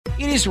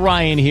It is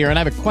Ryan here, and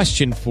I have a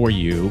question for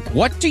you.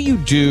 What do you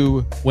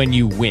do when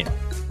you win?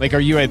 Like, are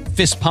you a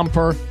fist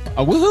pumper,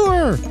 a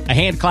woohooer, a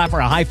hand clapper,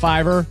 a high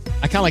fiver?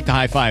 I kind of like the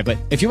high five, but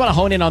if you want to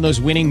hone in on those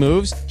winning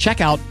moves,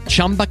 check out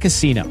Chumba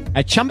Casino.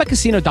 At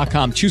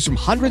ChumbaCasino.com, choose from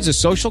hundreds of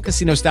social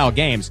casino-style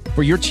games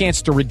for your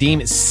chance to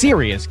redeem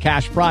serious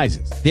cash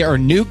prizes. There are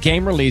new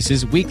game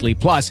releases weekly,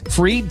 plus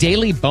free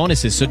daily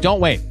bonuses. So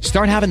don't wait.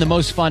 Start having the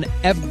most fun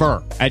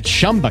ever at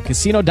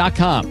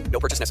ChumbaCasino.com. No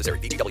purchase necessary.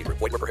 VGW. Void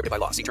where prohibited by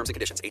law. See terms and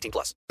conditions.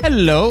 18+.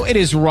 Hello, it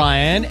is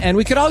Ryan, and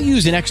we could all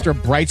use an extra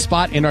bright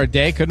spot in our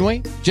day, couldn't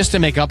we? Just to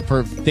make up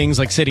for things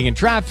like sitting in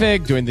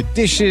traffic, doing the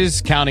dishes,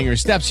 counting your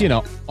steps, you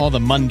know, all the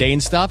mundane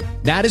stuff.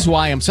 That is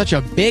why I'm such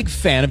a big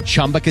fan of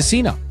Chumba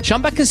Casino.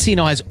 Chumba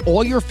Casino has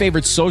all your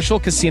favorite social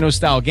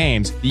casino-style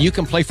games that you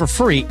can play for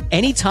free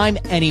anytime,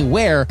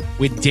 anywhere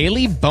with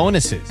daily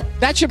bonuses.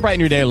 That should brighten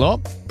your day a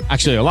little.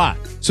 Actually, a lot.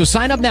 So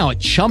sign up now at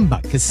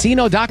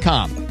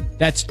ChumbaCasino.com.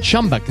 That's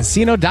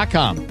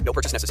ChumbaCasino.com. No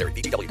purchase necessary.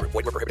 VGW. Void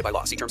where prohibited by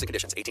law. See terms and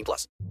conditions.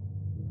 18+.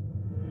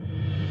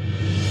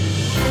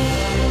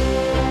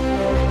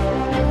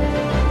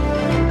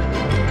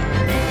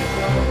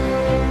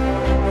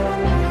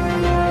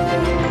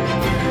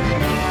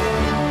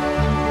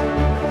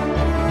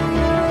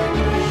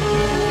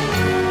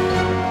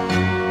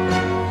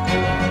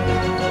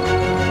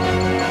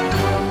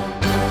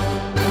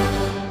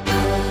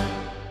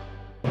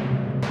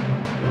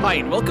 Hi,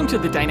 and welcome to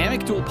the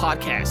Dynamic Duel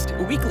Podcast,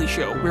 a weekly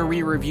show where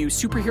we review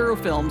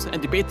superhero films and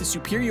debate the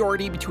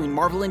superiority between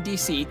Marvel and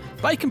DC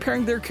by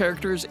comparing their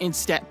characters in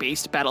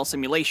stat-based battle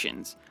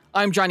simulations.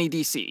 I'm Johnny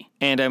DC.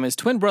 And I'm his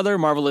twin brother,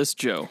 Marvelous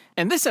Joe.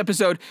 And this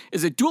episode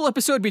is a duel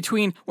episode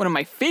between one of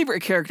my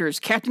favorite characters,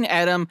 Captain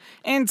Atom,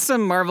 and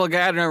some Marvel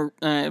guy, I don't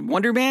know,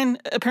 Wonder Man,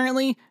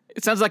 apparently.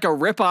 It sounds like a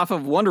ripoff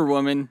of Wonder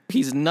Woman.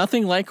 He's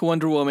nothing like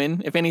Wonder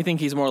Woman. If anything,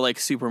 he's more like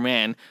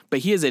Superman. But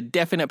he is a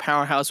definite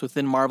powerhouse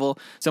within Marvel,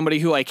 somebody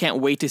who I can't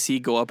wait to see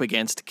go up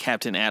against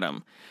Captain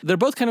Atom. They're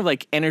both kind of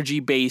like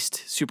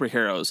energy-based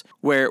superheroes,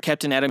 where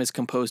Captain Atom is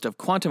composed of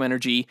quantum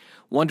energy,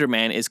 Wonder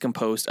Man is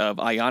composed of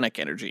ionic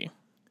energy.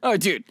 Oh,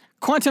 dude,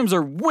 quantums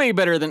are way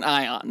better than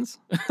ions.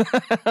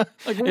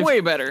 Way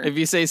better. If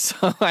you say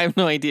so, I have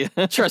no idea.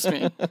 Trust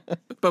me.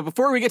 But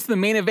before we get to the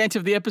main event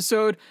of the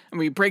episode, and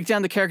we break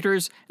down the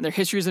characters and their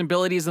histories and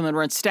abilities and then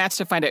run stats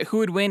to find out who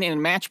would win in a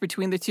match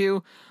between the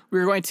two,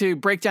 we're going to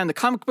break down the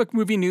comic book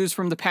movie news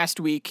from the past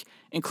week,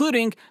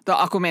 including the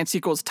Aquaman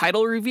sequel's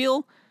title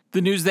reveal,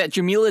 the news that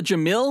Jamila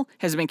Jamil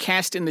has been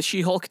cast in the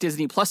She-Hulk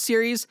Disney Plus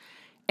series,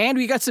 and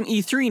we got some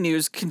E3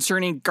 news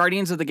concerning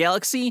Guardians of the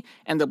Galaxy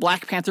and the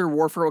Black Panther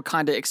War for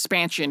Wakanda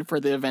expansion for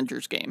the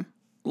Avengers game.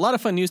 A lot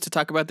of fun news to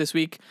talk about this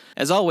week.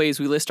 As always,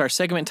 we list our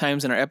segment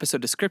times in our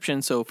episode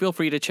description, so feel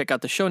free to check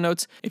out the show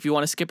notes if you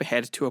want to skip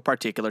ahead to a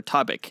particular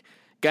topic.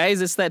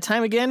 Guys, it's that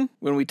time again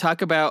when we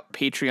talk about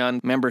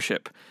Patreon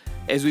membership.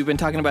 As we've been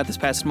talking about this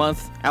past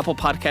month, Apple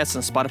Podcasts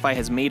and Spotify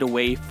has made a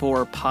way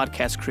for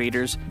podcast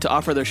creators to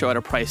offer their show at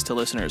a price to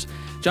listeners.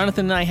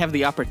 Jonathan and I have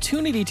the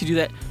opportunity to do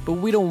that, but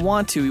we don't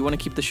want to. We want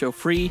to keep the show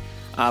free.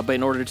 But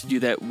in order to do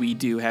that, we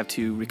do have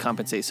to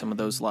recompensate some of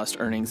those lost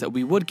earnings that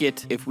we would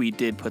get if we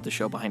did put the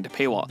show behind a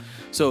paywall.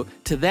 So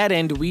to that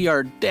end, we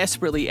are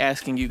desperately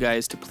asking you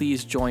guys to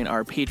please join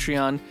our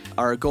Patreon.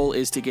 Our goal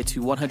is to get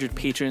to 100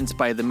 patrons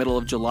by the middle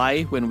of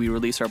July when we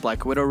release our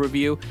Black Widow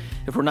review.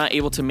 If we're not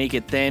able to make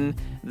it then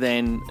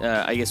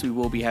I guess we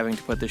will be having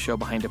to put the show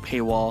behind a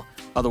paywall.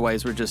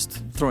 Otherwise, we're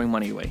just throwing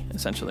money away,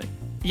 essentially.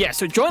 Yeah,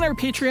 so join our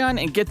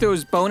Patreon and get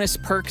those bonus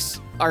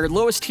perks. Our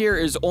lowest tier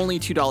is only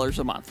 $2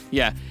 a month.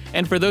 Yeah,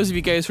 and for those of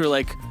you guys who are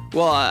like,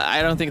 well,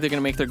 I don't think they're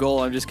going to make their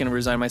goal, I'm just going to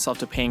resign myself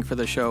to paying for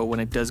the show when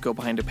it does go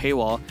behind a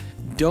paywall,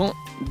 don't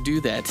do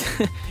that.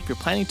 If you're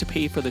planning to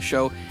pay for the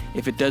show,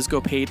 if it does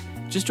go paid,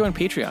 just join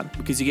Patreon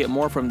because you get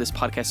more from this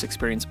podcast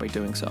experience by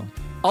doing so.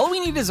 All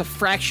we need is a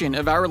fraction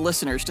of our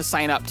listeners to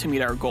sign up to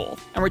meet our goal,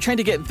 and we're trying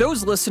to get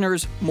those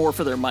listeners more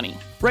for their money.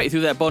 Right,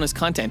 through that bonus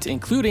content,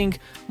 including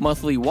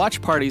monthly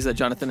watch parties that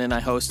Jonathan and I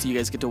host. You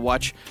guys get to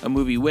watch a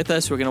movie with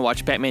us. We're going to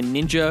watch Batman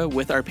Ninja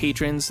with our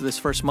patrons this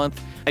first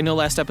month. I know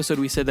last episode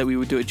we said that we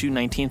would do it June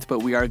 19th, but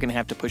we are going to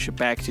have to push it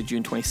back to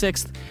June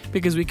 26th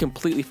because we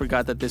completely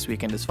forgot that this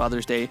weekend is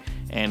Father's Day,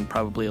 and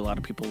probably a lot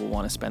of people will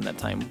want to spend that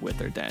time with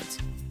their dads.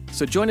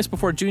 So join us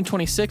before June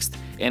 26th,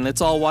 and let's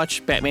all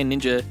watch Batman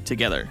Ninja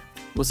together.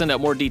 We'll send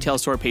out more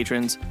details to our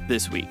patrons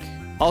this week.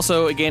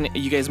 Also, again,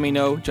 you guys may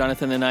know,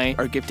 Jonathan and I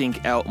are gifting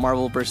out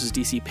Marvel vs.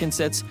 DC pin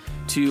sets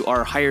to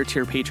our higher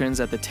tier patrons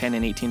at the $10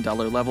 and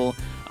 $18 level.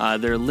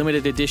 They're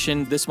limited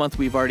edition. This month,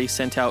 we've already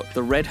sent out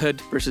the Red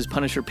Hood vs.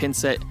 Punisher pin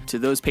set to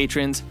those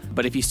patrons.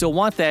 But if you still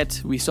want that,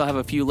 we still have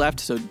a few left,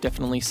 so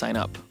definitely sign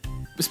up.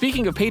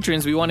 Speaking of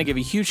patrons, we want to give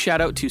a huge shout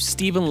out to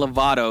Steven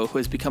Lovato, who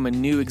has become a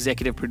new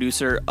executive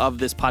producer of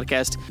this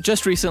podcast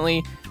just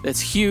recently. That's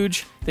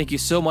huge. Thank you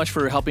so much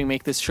for helping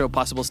make this show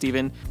possible,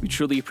 Steven. We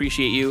truly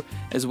appreciate you,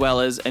 as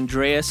well as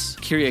Andreas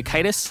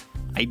Kyriakaitis.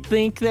 I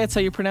think that's how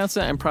you pronounce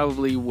it. I'm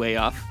probably way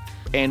off.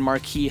 and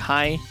Marquis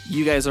High.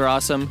 You guys are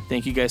awesome.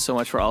 Thank you guys so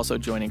much for also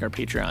joining our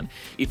Patreon.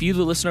 If you,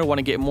 the listener, want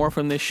to get more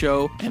from this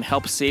show and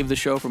help save the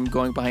show from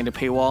going behind a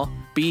paywall,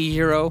 be a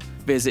hero,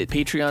 visit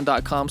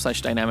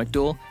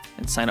patreon.com/dynamicduel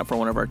and sign up for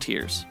one of our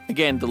tiers.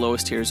 Again, the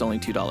lowest tier is only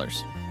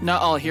 $2.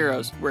 Not all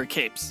heroes wear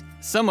capes.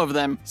 Some of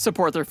them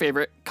support their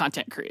favorite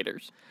content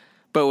creators.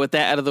 But with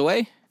that out of the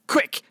way,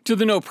 Quick, to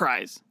the No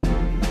Prize.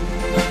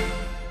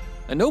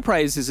 a No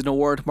Prize is an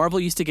award Marvel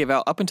used to give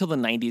out up until the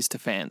 90s to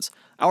fans.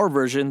 Our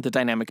version, the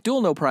Dynamic Duel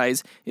No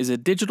Prize, is a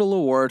digital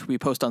award we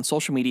post on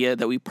social media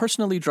that we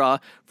personally draw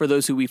for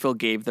those who we feel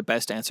gave the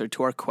best answer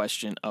to our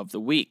question of the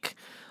week.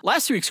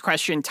 Last week's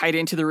question tied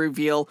into the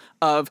reveal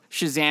of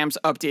Shazam's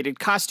updated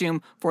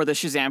costume for the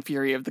Shazam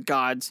Fury of the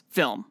Gods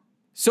film.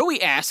 So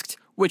we asked,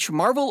 which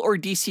Marvel or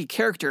DC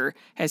character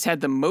has had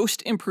the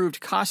most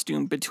improved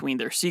costume between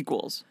their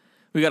sequels?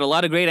 We got a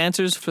lot of great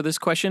answers for this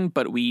question,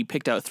 but we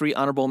picked out 3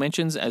 honorable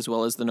mentions as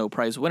well as the No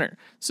Prize winner.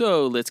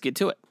 So let's get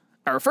to it.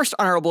 Our first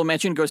honorable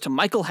mention goes to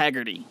Michael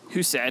Haggerty,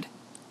 who said,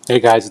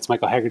 Hey guys, it's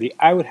Michael Haggerty.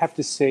 I would have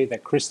to say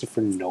that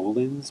Christopher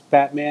Nolan's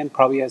Batman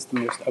probably has the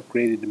most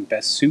upgraded and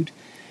best suit,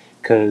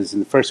 because in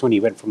the first one he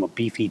went from a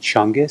beefy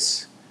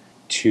Chungus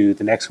to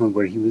the next one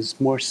where he was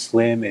more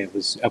slim, it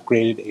was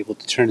upgraded, able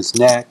to turn his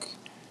neck.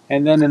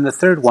 And then in the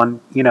third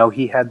one,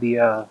 he had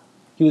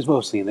he was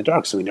mostly in the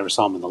dark, so we never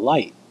saw him in the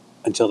light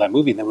until that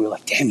movie. And then we were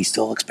like, damn, he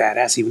still looks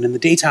badass even in the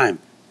daytime.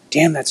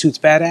 Damn, that suit's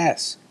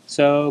badass.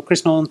 So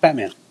Chris Nolan's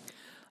Batman.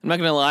 I'm not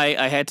going to lie,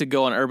 I had to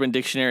go on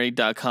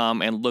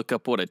UrbanDictionary.com and look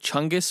up what a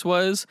Chungus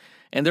was,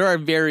 and there are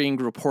varying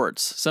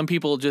reports. Some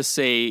people just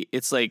say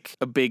it's like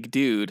a big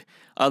dude.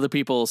 Other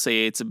people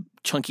say it's a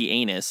chunky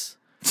anus.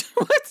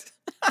 What?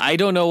 I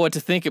don't know what to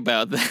think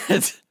about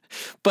that.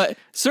 But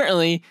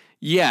certainly,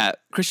 yeah,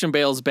 Christian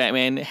Bale's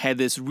Batman had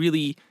this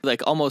really,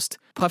 like, almost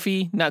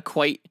puffy, not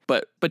quite,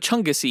 but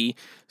chungusy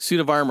suit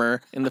of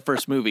armor in the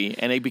first movie,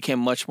 and it became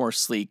much more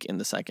sleek in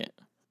the second.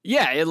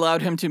 Yeah, it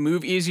allowed him to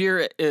move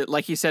easier.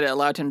 Like he said, it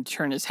allowed him to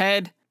turn his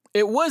head.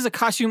 It was a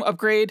costume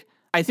upgrade.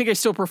 I think I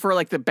still prefer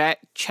like the bat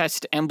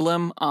chest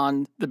emblem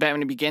on the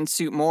Batman Begins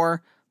suit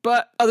more.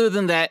 But other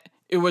than that,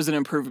 it was an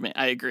improvement.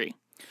 I agree.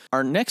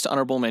 Our next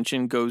honorable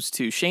mention goes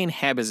to Shane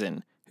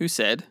Habizin, who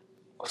said,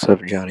 What's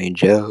up, Johnny and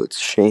Joe? It's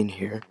Shane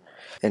here.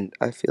 And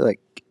I feel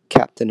like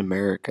Captain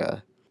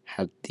America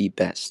had the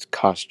best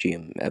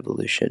costume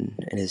evolution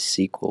in his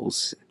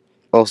sequels.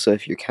 Also,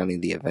 if you're counting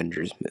the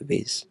Avengers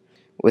movies,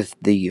 with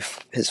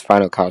his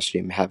final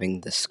costume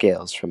having the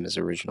scales from his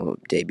original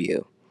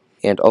debut.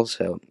 And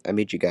also, I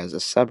made you guys a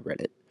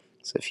subreddit.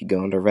 So if you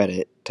go onto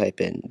Reddit,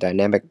 type in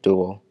Dynamic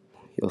Duel,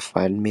 you'll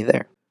find me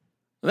there.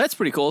 Well, that's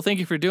pretty cool. Thank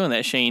you for doing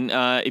that, Shane.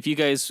 If you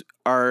guys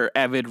are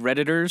avid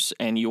Redditors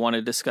and you want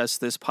to discuss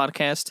this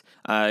podcast,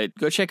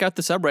 go check out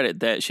the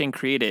subreddit that Shane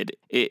created.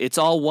 It's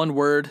all one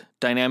word,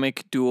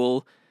 Dynamic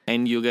Duel,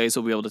 and you guys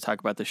will be able to talk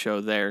about the show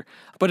there.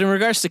 But in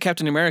regards to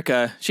Captain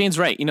America, Shane's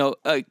right.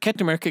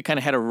 Captain America kind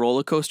of had a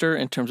roller coaster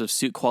in terms of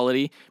suit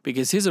quality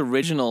because his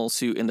original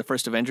suit in the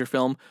first Avenger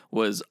film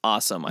was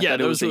awesome. I thought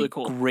it was really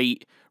cool.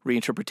 Great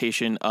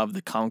reinterpretation of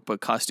the comic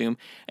book costume.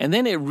 And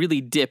then it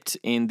really dipped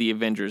in the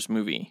Avengers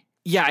movie.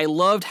 Yeah, I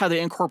loved how they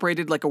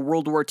incorporated like a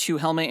World War II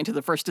helmet into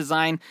the first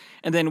design.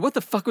 And then what the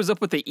fuck was up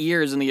with the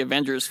ears in the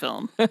Avengers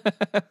film?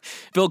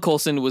 Phil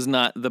Coulson was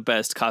not the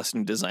best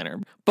costume designer.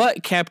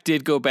 But Cap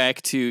did go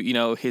back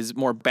to, his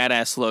more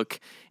badass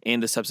look in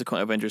the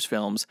subsequent Avengers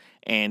films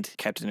and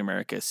Captain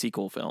America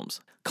sequel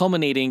films.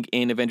 Culminating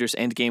in Avengers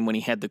Endgame when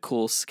he had the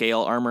cool scale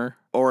armor,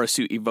 or a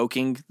suit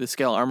evoking the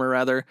scale armor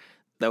rather.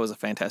 That was a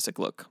fantastic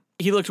look.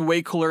 He looked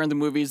way cooler in the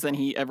movies than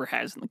he ever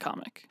has in the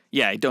comic.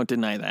 Yeah, I don't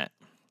deny that.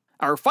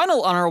 Our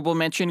final honorable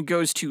mention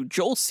goes to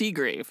Joel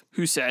Seagrave,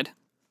 who said,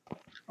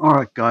 All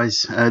right,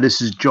 guys,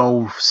 this is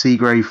Joel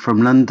Seagrave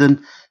from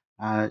London.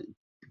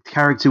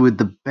 Character with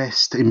the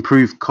best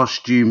improved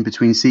costume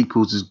between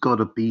sequels has got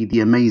to be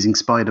The Amazing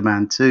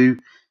Spider-Man 2.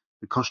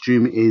 The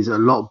costume is a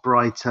lot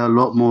brighter, a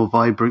lot more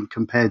vibrant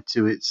compared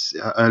to its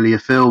earlier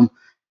film,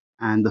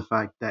 and the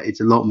fact that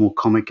it's a lot more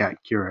comic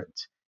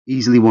accurate.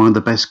 Easily one of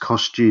the best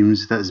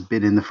costumes that has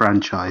been in the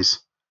franchise.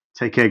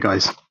 Take care,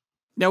 guys.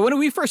 Now, when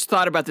we first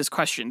thought about this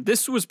question,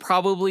 this was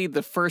probably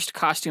the first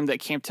costume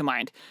that came to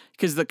mind,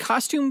 because the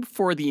costume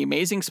for The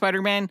Amazing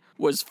Spider-Man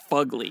was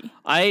fugly.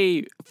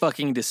 I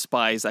fucking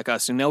despise that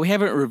costume. Now, we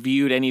haven't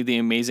reviewed any of the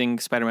Amazing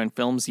Spider-Man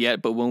films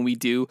yet, but when we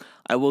do,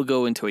 I will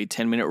go into a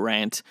 10-minute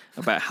rant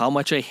about how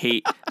much I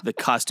hate the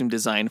costume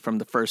design from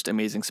the first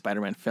Amazing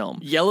Spider-Man film.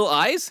 Yellow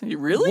eyes?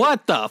 Really?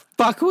 What the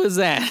fuck was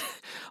that?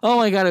 Oh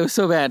my god, it was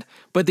so bad.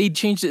 But they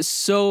changed it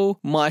so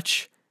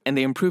much, and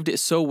they improved it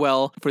so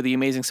well for The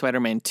Amazing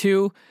Spider-Man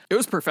 2. It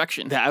was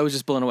perfection. That I was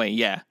just blown away,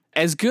 yeah.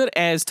 As good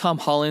as Tom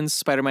Holland's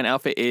Spider-Man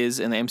outfit is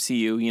in the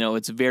MCU,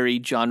 it's very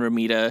John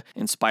Romita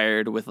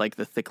inspired with like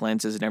the thick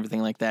lenses and everything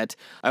like that.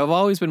 I've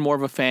always been more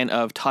of a fan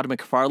of Todd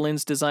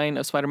McFarlane's design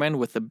of Spider-Man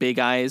with the big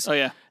eyes. Oh,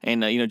 yeah.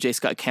 And, J.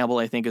 Scott Campbell,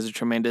 I think, is a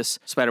tremendous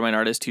Spider-Man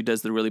artist who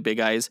does the really big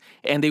eyes.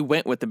 And they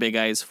went with the big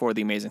eyes for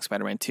The Amazing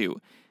Spider-Man 2.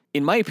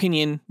 In my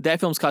opinion,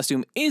 that film's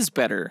costume is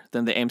better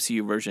than the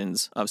MCU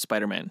versions of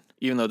Spider-Man,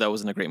 even though that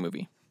wasn't a great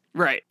movie.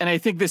 Right. And I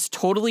think this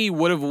totally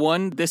would have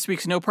won this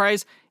week's No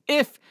Prize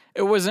if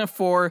it wasn't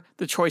for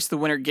the choice the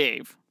winner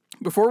gave.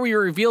 Before we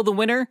reveal the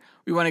winner,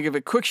 we want to give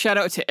a quick shout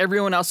out to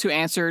everyone else who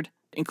answered,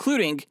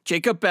 including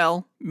Jacob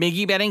Bell,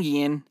 Miggy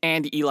Badangian,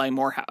 and Eli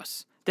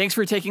Morehouse. Thanks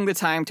for taking the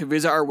time to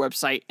visit our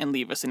website and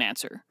leave us an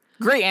answer.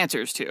 Great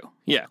answers, too.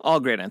 Yeah, all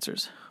great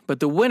answers. But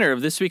the winner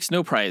of this week's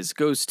No Prize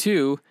goes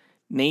to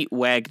Nate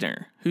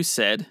Wagner, who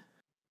said,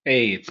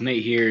 Hey, it's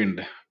Nate here,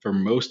 and for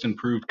most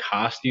improved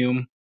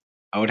costume,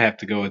 I would have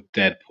to go with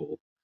Deadpool.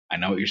 I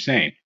know what you're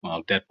saying.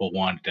 Well, Deadpool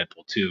 1 to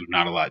Deadpool 2,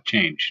 not a lot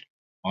changed.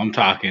 Well, I'm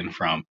talking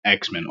from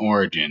X-Men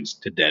Origins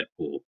to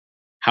Deadpool.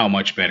 How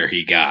much better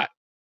he got.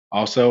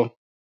 Also,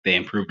 they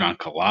improved on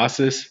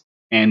Colossus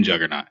and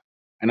Juggernaut.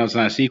 I know it's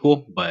not a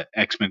sequel, but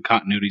X-Men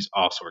continuity's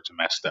all sorts of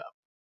messed up.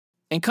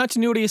 And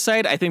continuity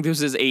aside, I think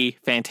this is a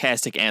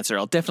fantastic answer.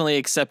 I'll definitely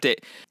accept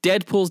it.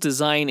 Deadpool's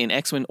design in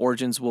X-Men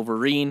Origins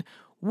Wolverine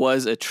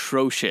was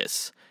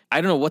atrocious. I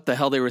don't know what the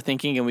hell they were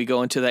thinking, and we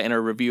go into that in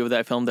our review of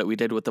that film that we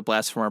did with the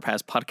Blast from Our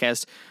Past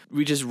podcast.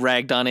 We just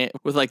ragged on it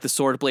with like the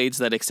sword blades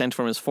that extend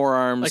from his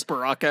forearms. Like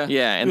Baraka.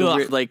 Yeah, and the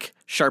weird, like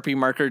Sharpie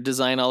marker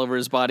design all over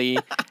his body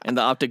and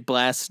the optic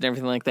blasts and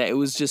everything like that. It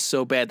was just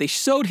so bad. They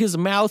sewed his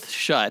mouth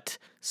shut.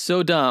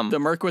 So dumb. The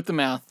merc with the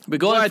mouth. But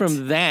going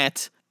from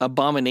that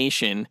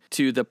abomination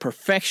to the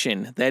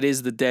perfection that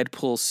is the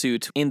Deadpool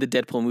suit in the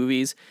Deadpool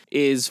movies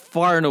is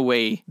far and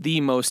away the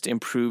most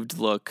improved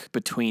look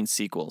between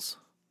sequels.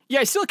 Yeah,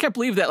 I still can't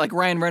believe that like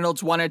Ryan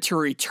Reynolds wanted to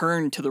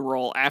return to the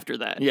role after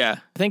that. Yeah,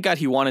 thank God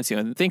he wanted to,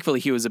 and thankfully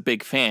he was a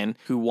big fan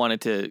who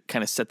wanted to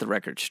kind of set the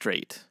record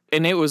straight.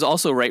 And it was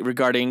also right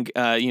regarding,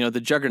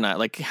 the Juggernaut.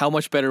 Like, how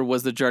much better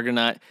was the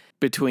Juggernaut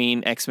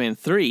between X-Men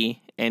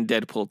 3 and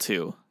Deadpool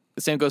 2?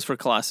 The same goes for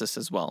Colossus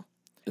as well.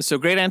 So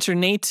great answer,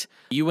 Nate.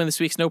 You win this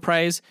week's No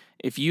Prize.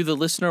 If you, the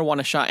listener, want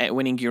a shot at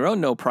winning your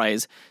own No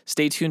Prize,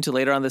 stay tuned to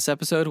later on this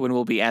episode when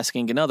we'll be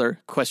asking another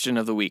question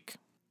of the week.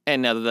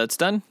 And now that that's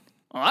done,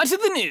 on to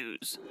the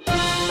news.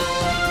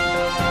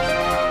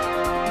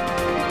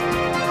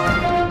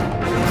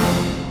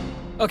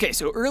 Okay,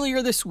 so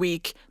earlier this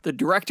week, the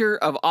director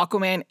of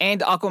Aquaman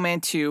and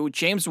Aquaman 2,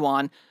 James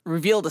Wan,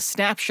 revealed a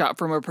snapshot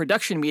from a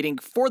production meeting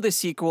for the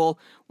sequel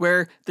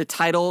where the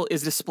title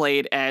is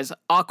displayed as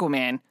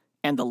Aquaman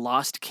and the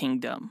Lost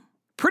Kingdom.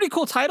 Pretty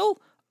cool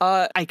title.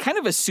 I kind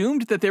of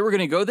assumed that they were going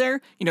to go there,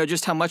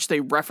 just how much they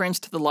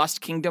referenced the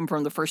Lost Kingdom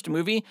from the first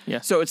movie. Yeah.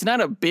 So it's not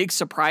a big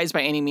surprise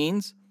by any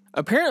means.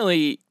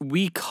 Apparently,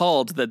 we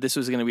called that this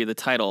was going to be the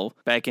title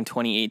back in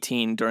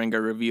 2018 during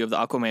our review of the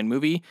Aquaman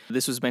movie.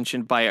 This was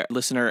mentioned by our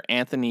listener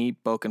Anthony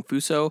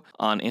Boconfuso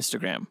on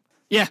Instagram.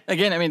 Yeah,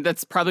 again,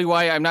 that's probably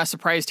why I'm not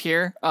surprised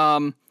here.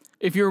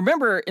 If you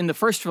remember, in the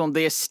first film,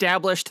 they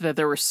established that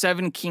there were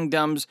 7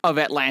 kingdoms of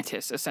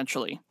Atlantis,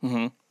 essentially.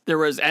 Mm-hmm. There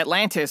was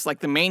Atlantis,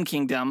 like the main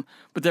kingdom,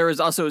 but there was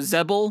also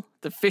Zebul,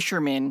 the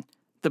fishermen,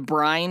 the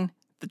brine,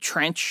 the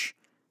trench,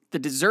 the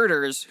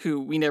deserters, who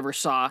we never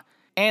saw,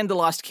 and the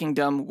Lost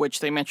Kingdom, which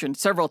they mentioned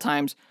several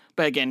times,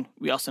 but again,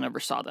 we also never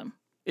saw them.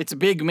 It's a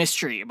big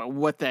mystery about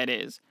what that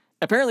is.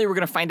 Apparently, we're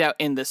going to find out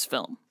in this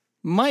film.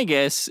 My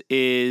guess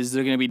is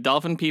they're going to be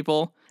dolphin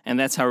people, and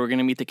that's how we're going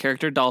to meet the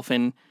character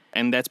Dolphin,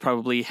 and that's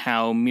probably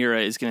how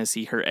Mera is going to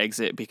see her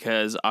exit,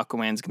 because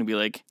Aquaman's going to be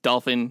like,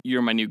 Dolphin,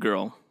 you're my new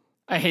girl.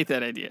 I hate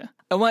that idea.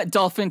 I want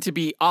Dolphin to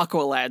be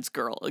Aqualad's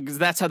girl, because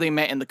that's how they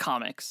met in the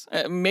comics.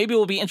 Maybe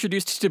we'll be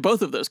introduced to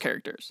both of those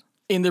characters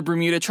in the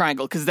Bermuda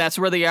Triangle, because that's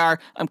where they are.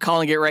 I'm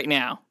calling it right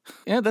now.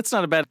 Yeah, that's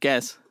not a bad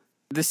guess.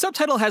 The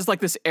subtitle has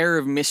like this air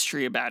of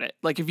mystery about it.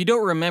 Like if you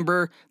don't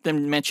remember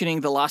them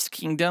mentioning the Lost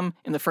Kingdom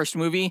in the first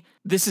movie,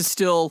 this is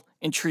still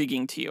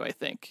intriguing to you, I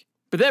think.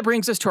 But that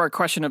brings us to our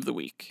question of the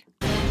week.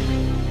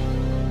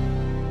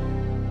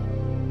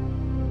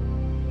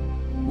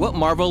 What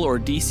Marvel or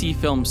DC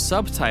film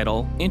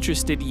subtitle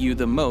interested you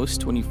the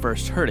most when you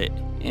first heard it,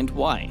 and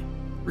why?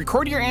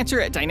 Record your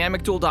answer at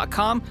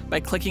dynamicduel.com by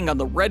clicking on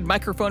the red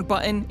microphone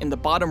button in the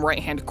bottom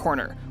right-hand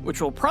corner, which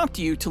will prompt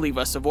you to leave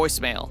us a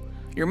voicemail.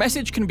 Your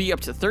message can be up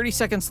to 30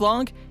 seconds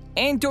long,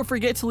 and don't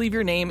forget to leave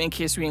your name in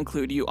case we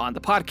include you on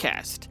the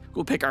podcast.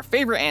 We'll pick our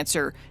favorite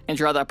answer and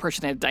draw that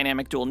person a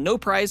Dynamic Duel No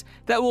Prize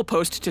that we'll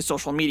post to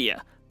social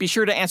media. Be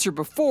sure to answer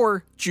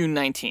before June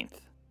 19th.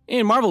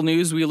 In Marvel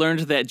news, we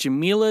learned that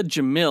Jamila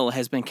Jamil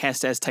has been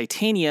cast as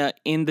Titania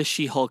in the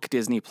She-Hulk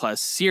Disney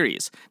Plus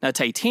series. Now,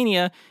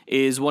 Titania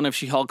is one of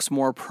She-Hulk's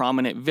more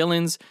prominent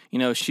villains.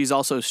 She's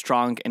also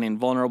strong and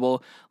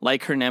invulnerable,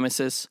 like her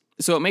nemesis.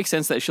 So it makes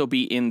sense that she'll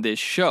be in this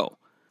show.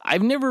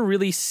 I've never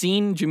really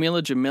seen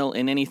Jamila Jamil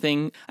in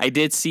anything. I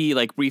did see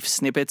brief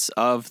snippets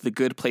of the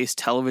Good Place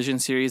television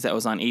series that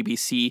was on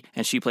ABC,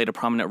 and she played a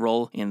prominent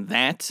role in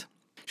that.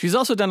 She's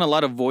also done a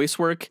lot of voice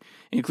work,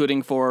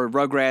 including for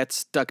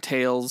Rugrats,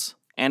 DuckTales,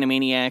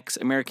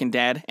 Animaniacs, American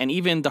Dad, and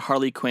even the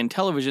Harley Quinn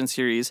television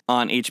series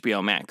on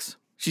HBO Max.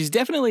 She's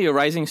definitely a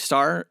rising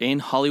star in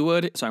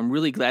Hollywood, so I'm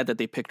really glad that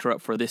they picked her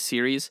up for this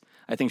series.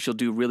 I think she'll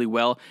do really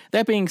well.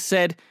 That being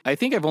said, I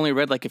think I've only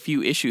read like a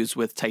few issues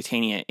with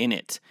Titania in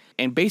it.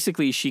 And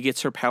basically, she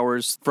gets her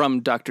powers from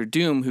Dr.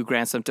 Doom, who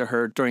grants them to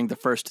her during the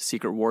first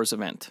Secret Wars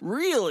event.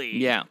 Really?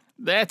 Yeah.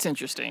 That's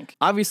interesting.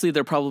 Obviously,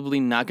 they're probably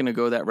not going to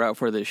go that route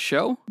for this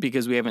show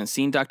because we haven't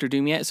seen Dr.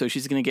 Doom yet, so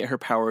she's going to get her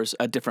powers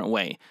a different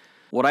way.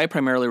 What I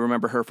primarily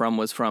remember her from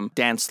was from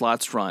Dan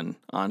Slott's run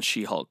on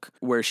She-Hulk,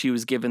 where she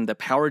was given the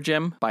Power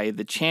Gem by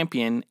the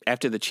Champion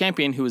after the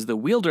Champion, who was the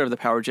wielder of the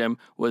Power Gem,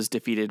 was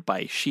defeated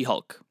by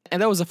She-Hulk.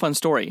 And that was a fun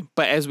story.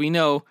 But as we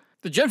know,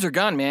 the gems are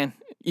gone, man.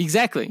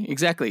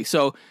 Exactly.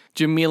 So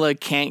Jamila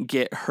can't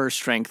get her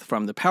strength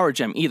from the Power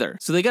Gem either.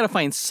 So they got to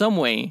find some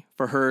way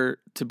for her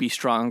to be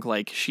strong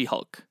like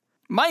She-Hulk.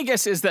 My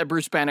guess is that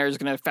Bruce Banner is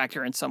going to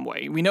factor in some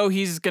way. We know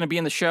he's going to be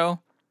in the show.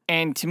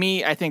 And to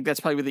me, I think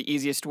that's probably the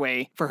easiest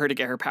way for her to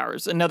get her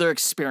powers. Another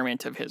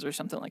experiment of his or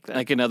something like that.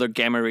 Like another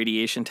gamma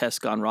radiation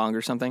test gone wrong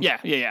or something? Yeah.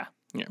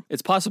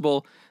 It's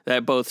possible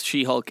that both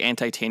She-Hulk and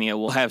Titania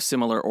will have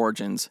similar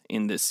origins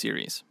in this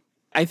series.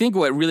 I think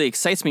what really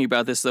excites me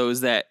about this, though,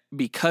 is that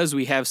because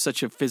we have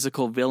such a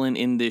physical villain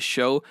in this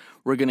show,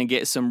 we're going to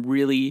get some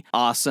really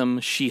awesome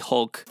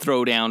She-Hulk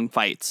throwdown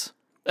fights.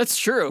 That's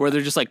true. Where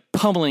they're just like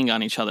pummeling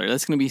on each other.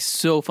 That's going to be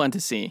so fun to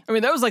see. I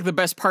mean, that was like the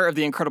best part of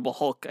the Incredible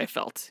Hulk, I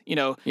felt.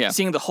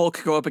 Seeing the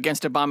Hulk go up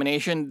against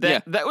Abomination,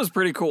 that was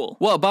pretty cool.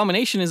 Well,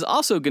 Abomination is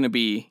also going to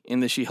be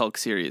in the She-Hulk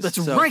series. That's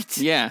right.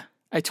 Yeah.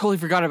 I totally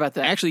forgot about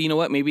that. Actually, you know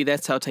what? Maybe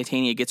that's how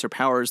Titania gets her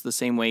powers the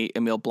same way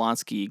Emil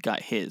Blonsky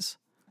got his.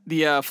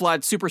 The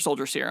flawed super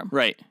soldier serum.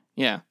 Right.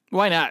 Yeah.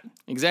 Why not?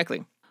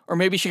 Exactly. Or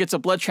maybe she gets a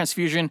blood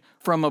transfusion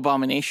from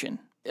Abomination.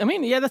 I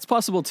mean, yeah, that's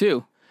possible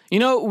too.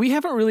 We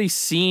haven't really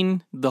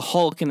seen the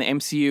Hulk in the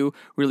MCU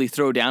really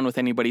throw down with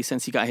anybody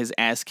since he got his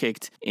ass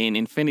kicked in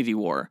Infinity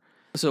War.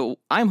 So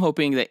I'm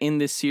hoping that in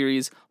this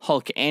series,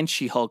 Hulk and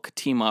She-Hulk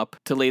team up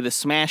to lay the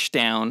smash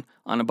down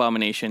on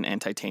Abomination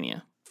and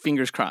Titania.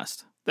 Fingers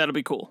crossed. That'll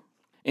be cool.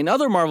 In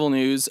other Marvel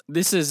news,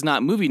 this is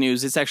not movie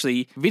news, it's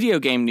actually video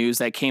game news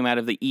that came out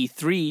of the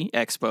E3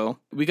 Expo.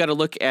 We got a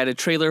look at a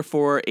trailer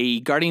for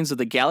a Guardians of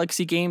the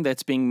Galaxy game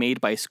that's being made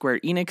by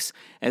Square Enix,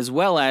 as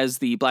well as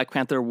the Black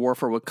Panther War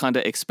for Wakanda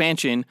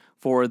expansion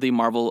for the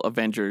Marvel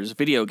Avengers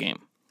video game.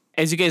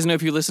 As you guys know,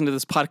 if you listen to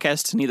this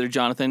podcast, neither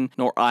Jonathan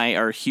nor I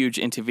are huge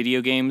into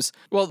video games.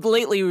 Well,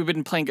 lately we've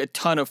been playing a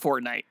ton of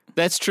Fortnite.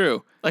 That's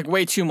true. Like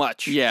way too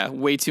much. Yeah,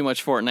 way too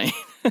much Fortnite.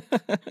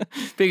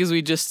 Because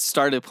we just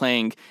started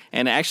playing,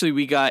 and actually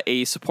we got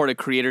a supported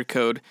creator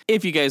code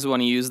if you guys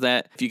want to use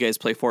that, if you guys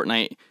play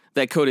Fortnite.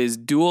 That code is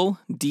DUEL,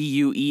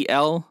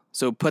 DUEL,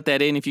 so put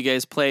that in if you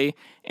guys play,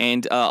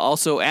 and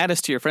also add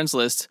us to your friends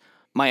list.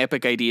 My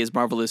Epic ID is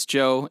Marvelous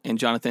Joe, and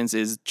Jonathan's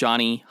is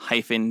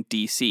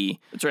Johnny-DC.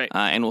 That's right.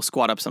 And we'll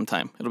squad up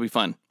sometime. It'll be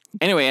fun.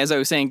 Anyway, as I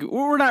was saying,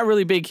 we're not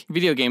really big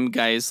video game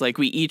guys. Like,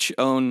 we each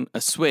own a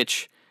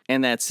Switch,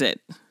 and that's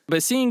it.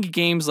 But seeing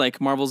games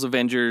like Marvel's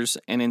Avengers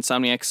and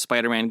Insomniac's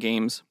Spider-Man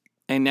games,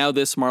 and now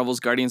this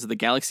Marvel's Guardians of the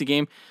Galaxy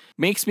game,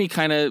 makes me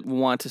kind of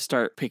want to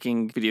start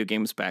picking video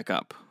games back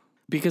up.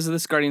 Because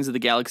this Guardians of the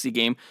Galaxy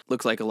game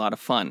looks like a lot of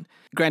fun.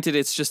 Granted,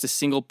 it's just a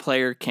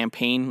single-player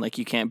campaign, like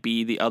you can't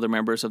be the other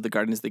members of the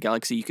Guardians of the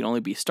Galaxy, you can only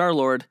be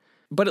Star-Lord,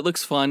 but it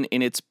looks fun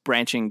in its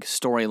branching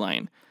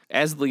storyline.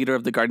 As the leader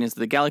of the Guardians of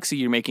the Galaxy,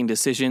 you're making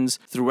decisions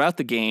throughout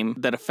the game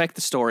that affect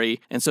the story,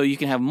 and so you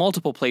can have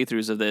multiple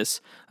playthroughs of this,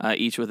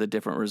 each with a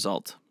different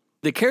result.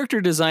 The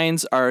character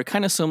designs are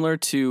kind of similar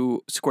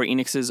to Square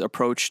Enix's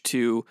approach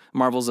to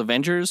Marvel's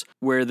Avengers,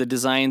 where the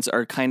designs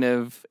are kind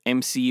of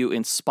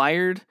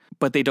MCU-inspired,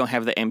 but they don't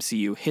have the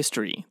MCU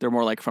history. They're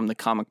more like from the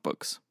comic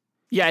books.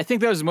 Yeah, I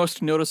think that was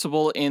most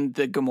noticeable in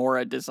the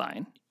Gamora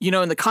design.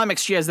 In the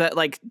comics, she has that,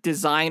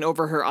 design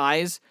over her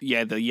eyes.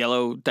 Yeah, the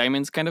yellow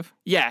diamonds, kind of.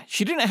 Yeah,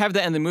 she didn't have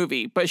that in the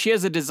movie, but she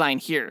has a design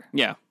here.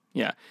 Yeah.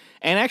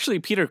 And actually,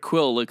 Peter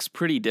Quill looks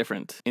pretty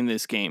different in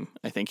this game,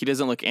 I think. He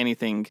doesn't look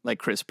anything like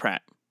Chris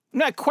Pratt. I'm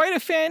not quite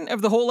a fan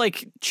of the whole,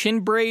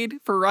 chin braid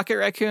for Rocket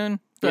Raccoon.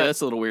 Yeah,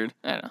 that's a little weird.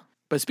 I don't know.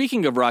 But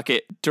speaking of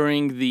Rocket,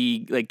 during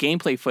the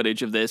gameplay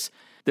footage of this,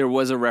 there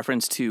was a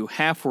reference to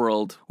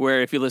Half-World,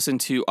 where if you listen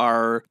to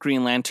our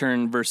Green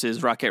Lantern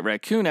versus Rocket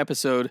Raccoon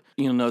episode,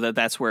 you'll know that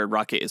that's where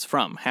Rocket is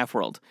from,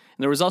 Half-World.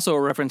 And there was also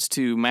a reference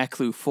to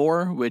Maklu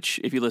 4, which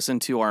if you listen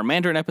to our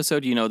Mandarin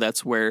episode, you know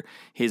that's where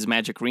his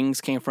magic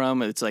rings came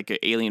from. It's like an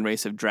alien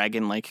race of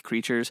dragon-like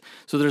creatures.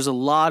 So there's a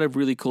lot of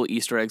really cool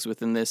Easter eggs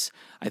within this.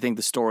 I think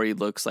the story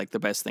looks like the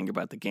best thing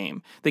about the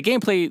game. The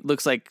gameplay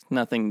looks like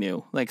nothing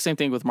new. Like, same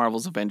thing with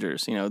Marvel's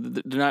Avengers.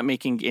 They're not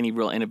making any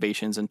real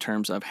innovations in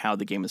terms of how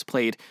the game is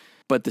played,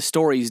 but the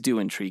stories do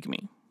intrigue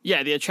me.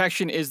 Yeah, the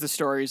attraction is the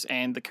stories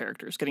and the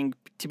characters, getting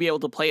to be able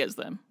to play as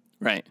them.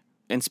 Right.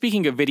 And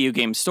speaking of video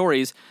game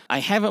stories, I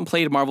haven't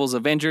played Marvel's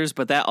Avengers,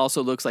 but that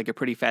also looks like a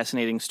pretty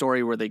fascinating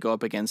story where they go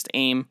up against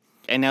AIM.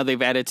 And now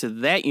they've added to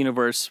that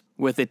universe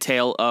with the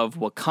tale of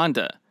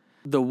Wakanda.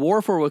 The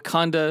War for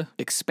Wakanda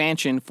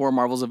expansion for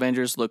Marvel's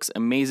Avengers looks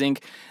amazing.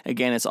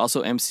 Again, it's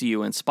also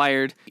MCU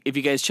inspired. If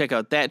you guys check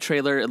out that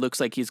trailer, it looks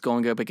like he's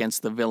going up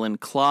against the villain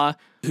Claw,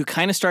 who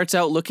kind of starts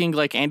out looking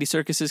like Andy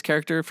Serkis's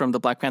character from the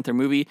Black Panther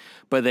movie,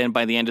 but then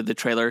by the end of the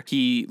trailer,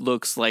 he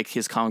looks like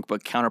his comic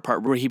book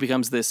counterpart, where he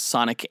becomes this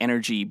sonic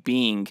energy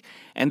being,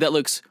 and that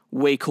looks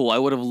way cool. I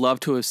would have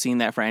loved to have seen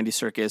that for Andy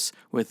Serkis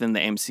within the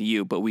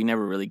MCU, but we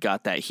never really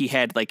got that. He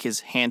had like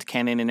his hand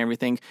cannon and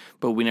everything,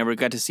 but we never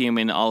got to see him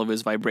in all of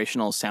his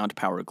vibrational sound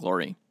power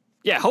glory.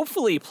 Yeah,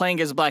 hopefully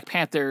playing as Black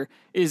Panther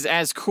is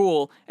as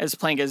cool as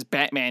playing as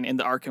Batman in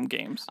the Arkham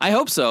games. I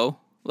hope so.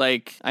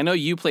 Like, I know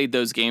you played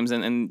those games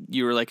and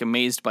you were like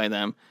amazed by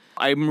them.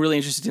 I'm really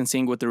interested in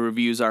seeing what the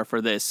reviews are for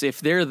this.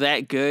 If they're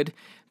that good,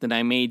 then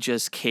I may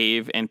just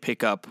cave and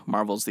pick up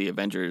Marvel's The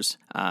Avengers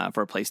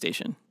for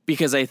PlayStation.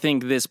 Because I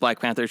think this Black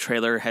Panther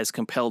trailer has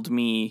compelled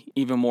me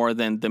even more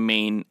than the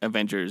main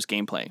Avengers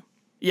gameplay.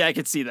 Yeah, I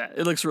could see that.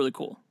 It looks really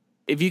cool.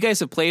 If you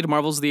guys have played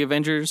Marvel's The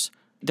Avengers,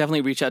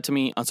 definitely reach out to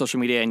me on social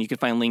media, and you can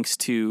find links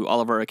to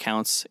all of our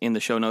accounts in the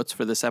show notes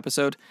for this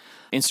episode.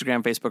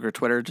 Instagram, Facebook, or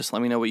Twitter. Just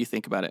let me know what you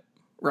think about it.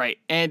 Right.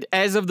 And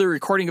as of the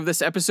recording of this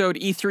episode,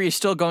 E3 is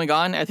still going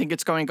on. I think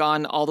it's going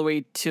on all the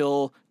way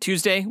till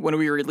Tuesday when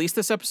we release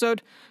this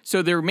episode.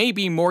 So there may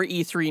be more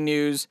E3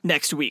 news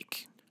next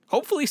week.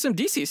 Hopefully some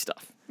DC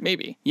stuff.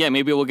 Maybe. Yeah,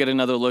 maybe we'll get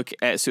another look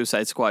at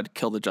Suicide Squad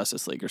Kill the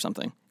Justice League or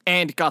something.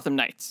 And Gotham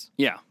Knights.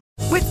 Yeah.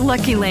 With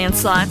Lucky Land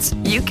Slots,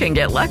 you can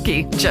get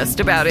lucky just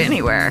about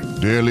anywhere.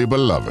 Dearly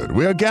beloved,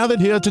 we are gathered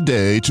here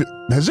today to...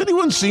 Has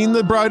anyone seen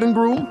the bride and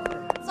groom?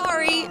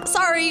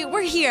 Sorry,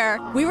 we're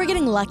here. We were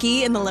getting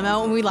lucky in the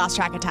limo and we lost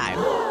track of time.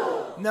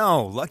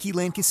 No, Lucky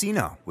Land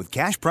Casino, with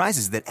cash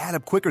prizes that add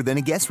up quicker than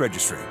a guest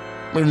registry.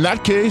 In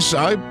that case,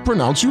 I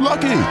pronounce you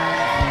lucky.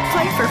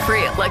 Play for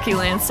free at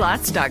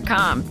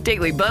LuckyLandSlots.com.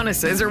 Daily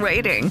bonuses are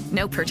waiting.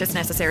 No purchase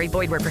necessary.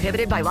 Void where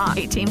prohibited by law.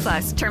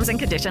 18+. Terms and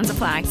conditions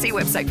apply. See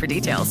website for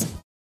details.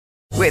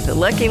 With the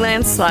Lucky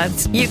Land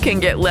Slots, you can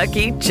get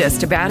lucky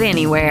just about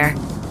anywhere.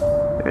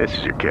 This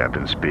is your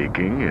captain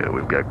speaking.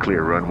 We've got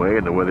clear runway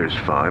and the weather's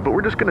fine, but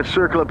we're just going to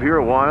circle up here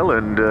a while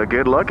and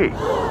get lucky.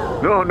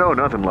 No,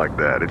 nothing like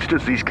that. It's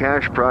just these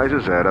cash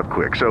prizes add up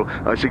quick. So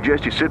I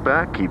suggest you sit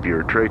back, keep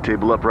your tray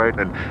table upright,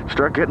 and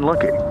start getting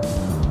lucky.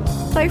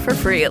 Play for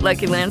free at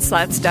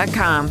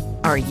LuckyLandSlots.com.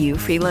 Are you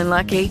feeling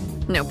lucky?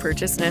 No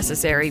purchase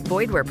necessary.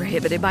 Void where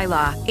prohibited by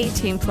law.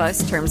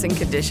 18+ terms and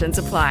conditions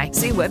apply.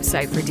 See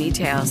website for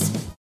details.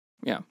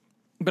 Yeah.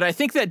 But I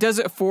think that does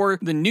it for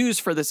the news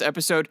for this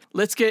episode.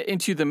 Let's get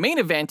into the main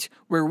event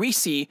where we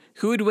see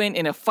who would win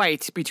in a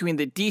fight between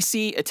the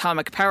DC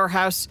atomic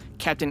powerhouse,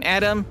 Captain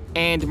Atom,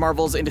 and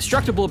Marvel's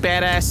indestructible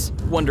badass,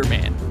 Wonder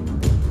Man.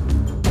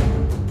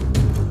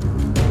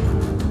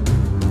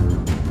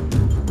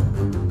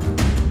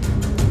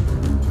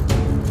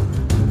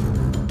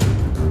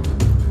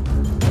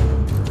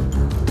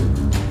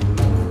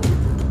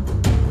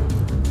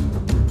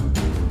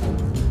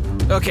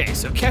 Okay,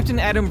 so Captain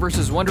Atom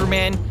versus Wonder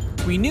Man.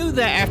 We knew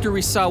that after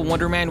we saw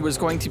Wonder Man was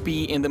going to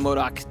be in the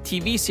MODOK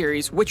TV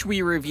series, which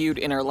we reviewed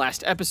in our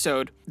last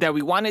episode, that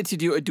we wanted to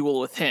do a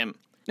duel with him.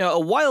 Now, a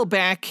while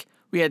back,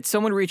 we had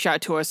someone reach out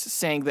to us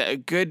saying that a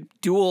good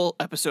duel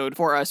episode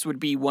for us would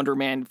be Wonder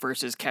Man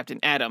versus Captain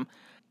Atom.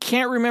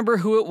 Can't remember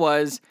who it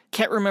was,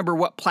 can't remember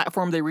what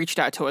platform they reached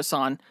out to us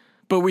on,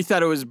 but we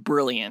thought it was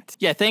brilliant.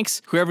 Yeah,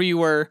 thanks, whoever you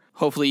were.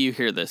 Hopefully you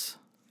hear this.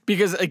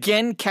 Because,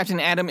 again, Captain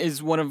Atom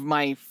is one of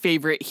my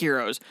favorite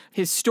heroes.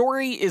 His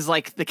story is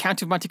like the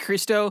Count of Monte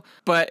Cristo,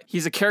 but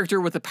he's a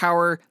character with a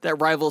power that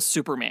rivals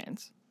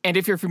Superman's. And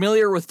if you're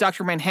familiar with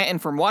Dr. Manhattan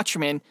from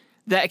Watchmen,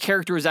 that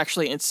character is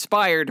actually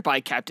inspired by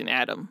Captain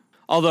Atom.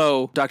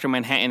 Although Dr.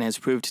 Manhattan has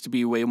proved to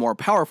be way more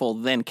powerful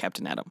than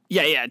Captain Atom.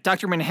 Yeah,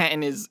 Dr.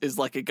 Manhattan is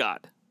like a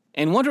god.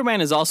 And Wonder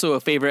Man is also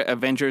a favorite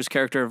Avengers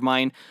character of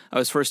mine. I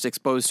was first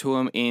exposed to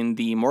him in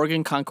the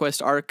Morgan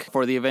Conquest arc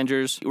for the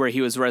Avengers, where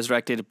he was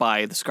resurrected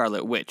by the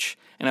Scarlet Witch.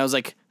 And I was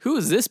like, who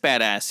is this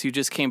badass who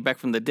just came back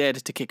from the dead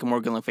to kick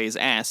Morgan Le Fay's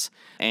ass?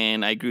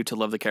 And I grew to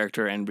love the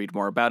character and read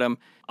more about him.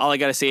 All I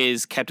gotta say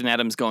is Captain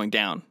Atom's going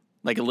down.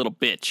 Like a little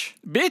bitch.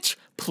 Bitch,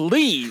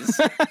 please.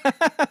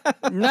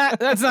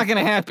 That's not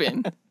gonna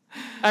happen.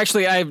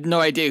 Actually, I have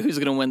no idea who's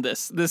gonna win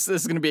this. This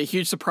is gonna be a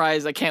huge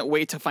surprise. I can't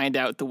wait to find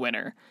out the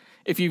winner.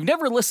 If you've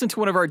never listened to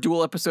one of our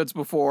duel episodes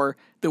before,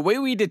 the way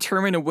we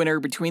determine a winner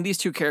between these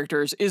two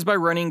characters is by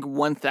running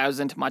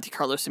 1,000 Monte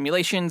Carlo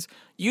simulations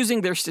using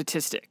their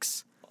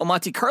statistics. A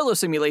Monte Carlo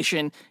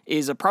simulation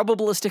is a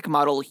probabilistic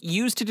model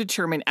used to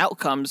determine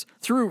outcomes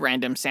through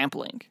random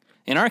sampling.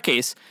 In our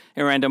case,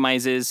 it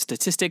randomizes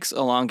statistics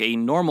along a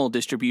normal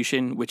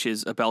distribution, which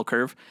is a bell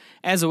curve,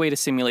 as a way to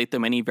simulate the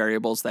many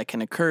variables that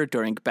can occur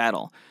during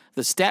battle.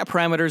 The stat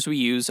parameters we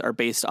use are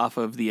based off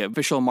of the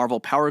official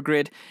Marvel Power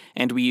Grid,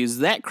 and we use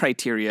that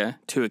criteria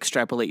to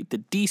extrapolate the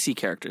DC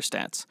character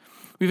stats.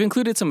 We've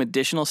included some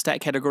additional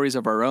stat categories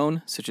of our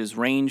own, such as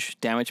range,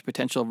 damage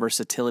potential,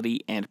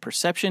 versatility, and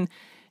perception,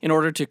 in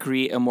order to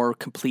create a more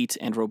complete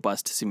and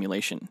robust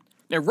simulation.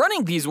 Now,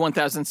 running these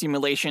 1000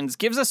 simulations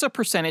gives us a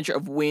percentage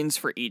of wins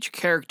for each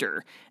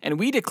character, and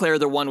we declare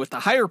the one with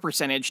the higher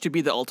percentage to be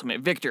the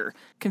ultimate victor,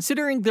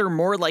 considering they're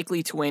more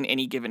likely to win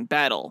any given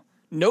battle.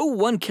 No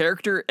one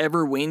character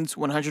ever wins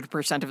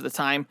 100% of the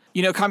time.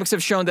 You know, comics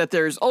have shown that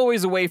there's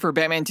always a way for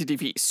Batman to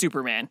defeat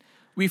Superman.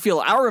 We feel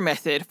our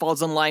method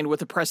falls in line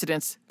with the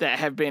precedents that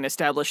have been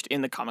established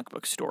in the comic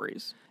book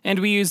stories. And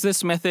we use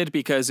this method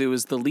because it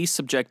was the least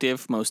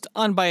subjective, most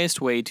unbiased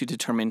way to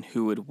determine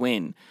who would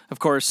win. Of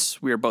course,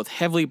 we are both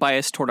heavily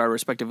biased toward our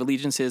respective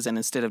allegiances, and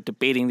instead of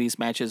debating these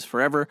matches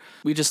forever,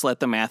 we just let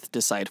the math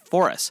decide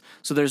for us.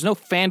 So there's no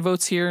fan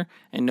votes here,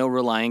 and no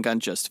relying on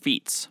just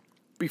feats.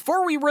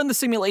 Before we run the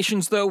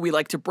simulations, though, we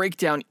like to break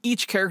down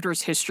each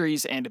character's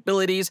histories and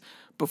abilities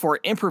before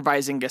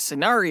improvising a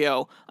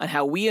scenario on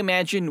how we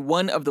imagine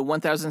one of the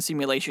 1000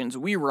 simulations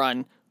we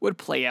run would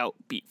play out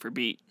beat for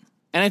beat.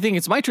 And I think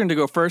it's my turn to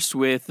go first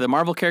with the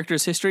Marvel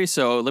character's history,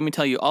 so let me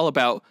tell you all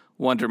about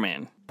Wonder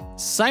Man.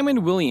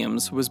 Simon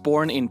Williams was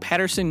born in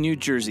Paterson, New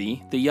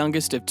Jersey, the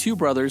youngest of two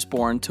brothers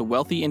born to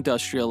wealthy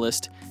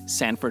industrialist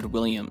Sanford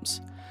Williams.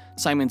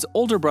 Simon's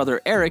older brother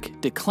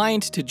Eric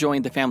declined to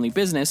join the family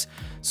business,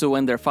 so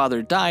when their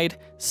father died,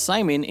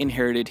 Simon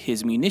inherited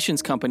his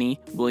munitions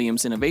company,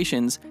 Williams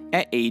Innovations,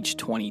 at age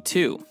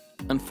 22.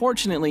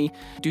 Unfortunately,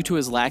 due to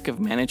his lack of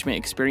management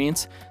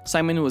experience,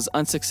 Simon was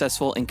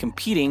unsuccessful in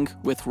competing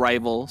with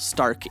rival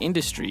Stark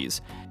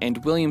Industries,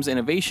 and Williams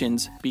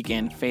Innovations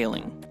began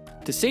failing.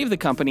 To save the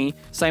company,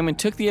 Simon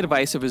took the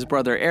advice of his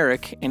brother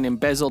Eric and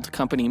embezzled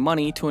company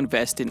money to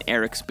invest in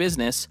Eric's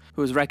business,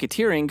 who was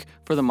racketeering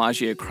for the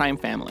Maggia crime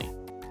family.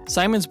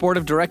 Simon's board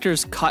of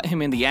directors caught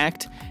him in the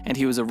act, and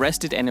he was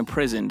arrested and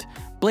imprisoned,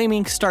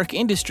 blaming Stark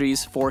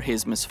Industries for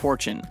his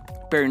misfortune.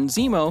 Baron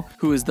Zemo,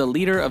 who is the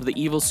leader of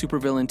the evil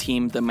supervillain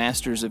team the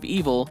Masters of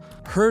Evil,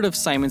 heard of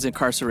Simon's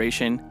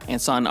incarceration and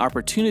saw an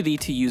opportunity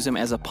to use him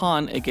as a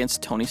pawn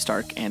against Tony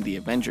Stark and the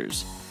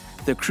Avengers.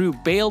 The crew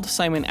bailed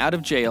Simon out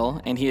of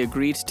jail, and he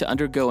agreed to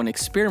undergo an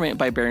experiment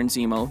by Baron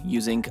Zemo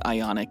using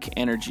ionic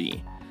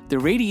energy. The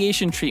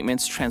radiation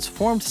treatments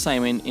transformed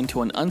Simon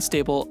into an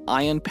unstable,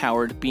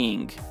 ion-powered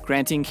being,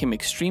 granting him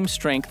extreme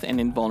strength and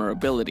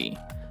invulnerability.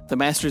 The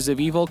Masters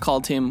of Evil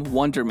called him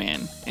Wonder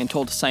Man, and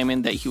told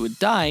Simon that he would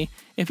die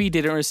if he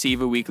didn't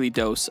receive a weekly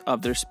dose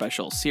of their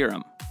special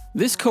serum.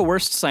 This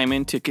coerced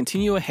Simon to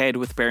continue ahead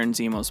with Baron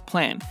Zemo's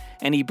plan,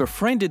 and he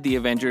befriended the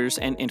Avengers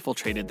and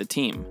infiltrated the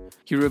team.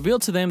 He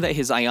revealed to them that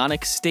his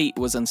ionic state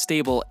was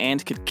unstable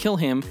and could kill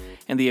him,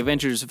 and the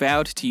Avengers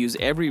vowed to use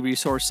every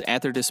resource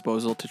at their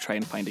disposal to try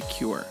and find a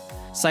cure.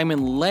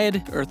 Simon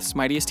led Earth's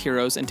mightiest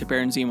heroes into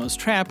Baron Zemo's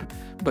trap,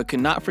 but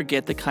could not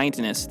forget the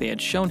kindness they had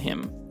shown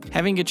him.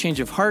 Having a change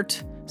of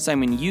heart,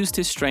 Simon used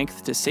his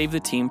strength to save the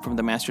team from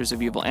the Masters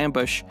of Evil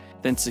ambush,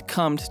 then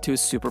succumbed to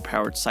his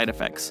superpowered side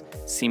effects,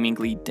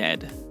 seemingly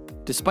dead.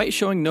 Despite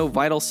showing no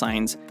vital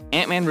signs,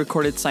 Ant-Man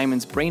recorded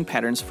Simon's brain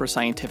patterns for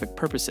scientific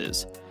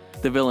purposes.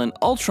 The villain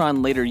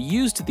Ultron later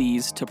used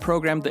these to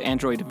program the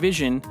android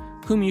Vision,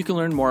 whom you can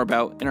learn more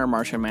about in our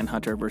Martian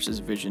Manhunter vs.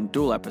 Vision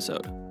duel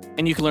episode.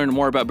 And you can learn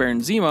more about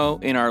Baron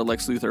Zemo in our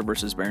Lex Luthor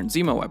vs. Baron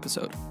Zemo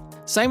episode.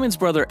 Simon's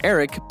brother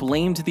Eric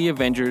blamed the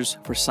Avengers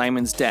for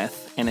Simon's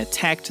death and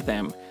attacked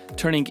them,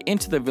 turning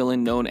into the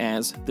villain known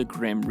as the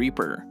Grim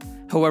Reaper.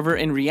 However,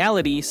 in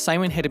reality,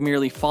 Simon had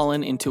merely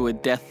fallen into a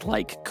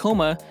death-like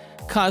coma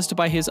caused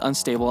by his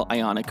unstable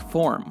ionic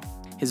form.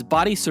 His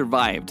body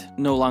survived,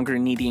 no longer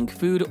needing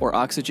food or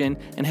oxygen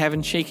and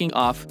having shaking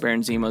off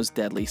Baron Zemo's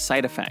deadly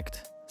side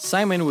effect.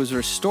 Simon was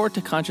restored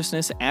to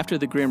consciousness after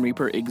the Grim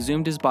Reaper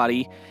exhumed his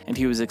body, and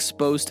he was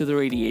exposed to the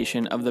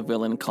radiation of the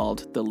villain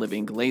called the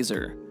Living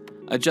Laser.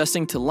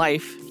 Adjusting to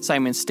life,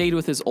 Simon stayed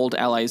with his old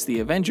allies, the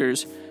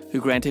Avengers,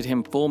 who granted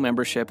him full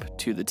membership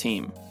to the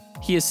team.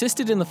 He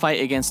assisted in the fight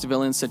against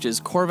villains such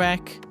as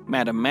Korvac,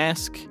 Madame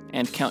Mask,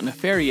 and Count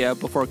Nefaria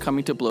before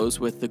coming to blows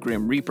with the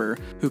Grim Reaper,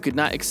 who could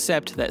not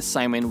accept that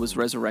Simon was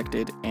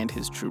resurrected and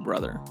his true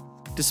brother.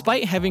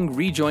 Despite having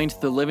rejoined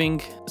the living,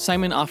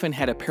 Simon often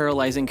had a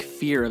paralyzing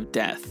fear of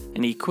death,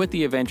 and he quit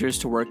the Avengers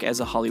to work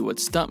as a Hollywood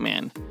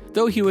stuntman,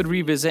 though he would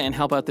revisit and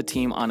help out the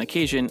team on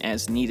occasion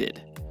as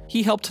needed.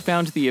 He helped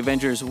found the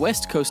Avengers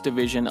West Coast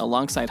Division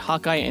alongside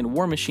Hawkeye and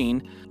War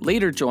Machine,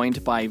 later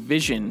joined by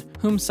Vision,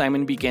 whom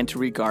Simon began to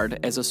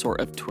regard as a sort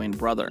of twin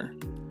brother.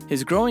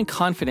 His growing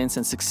confidence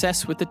and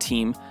success with the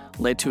team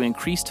led to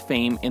increased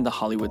fame in the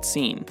Hollywood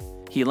scene.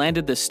 He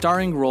landed the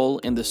starring role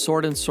in the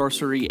sword and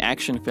sorcery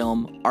action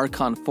film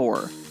Archon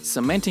 4,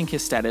 cementing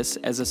his status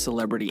as a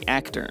celebrity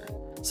actor.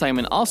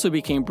 Simon also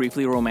became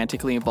briefly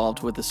romantically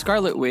involved with the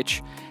Scarlet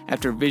Witch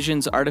after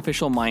Vision's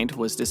artificial mind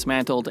was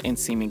dismantled and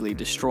seemingly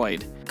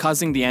destroyed,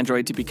 causing the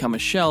android to become a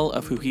shell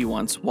of who he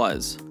once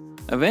was.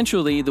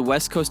 Eventually, the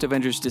West Coast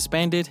Avengers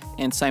disbanded,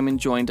 and Simon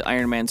joined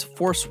Iron Man's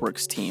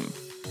ForceWorks team.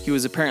 He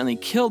was apparently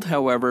killed,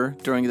 however,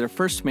 during their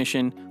first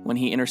mission when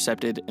he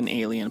intercepted an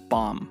alien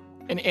bomb.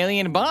 An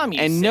alien bomb,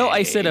 you And say? no,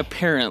 I said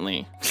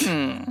apparently.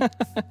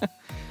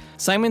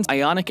 Simon's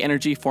ionic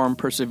energy form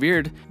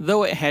persevered,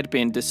 though it had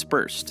been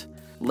dispersed.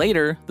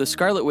 Later, the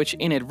Scarlet Witch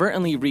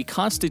inadvertently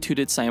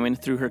reconstituted Simon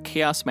through her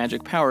chaos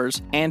magic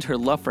powers and her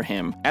love for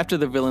him after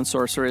the villain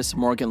sorceress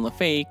Morgan Le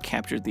Fay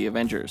captured the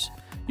Avengers.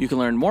 You can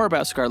learn more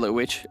about Scarlet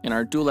Witch in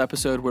our Duel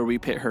episode where we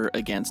pit her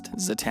against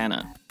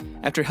Zatanna.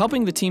 After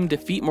helping the team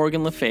defeat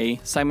Morgan Le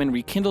Fay, Simon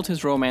rekindled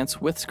his romance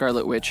with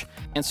Scarlet Witch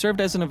and served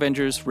as an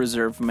Avengers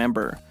Reserve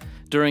member.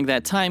 During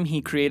that time,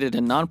 he created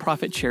a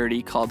non-profit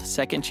charity called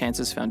Second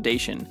Chances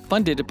Foundation,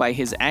 funded by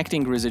his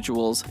acting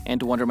residuals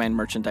and Wonder Man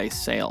merchandise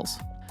sales.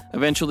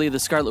 Eventually, the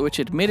Scarlet Witch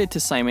admitted to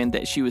Simon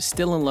that she was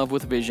still in love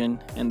with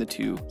Vision, and the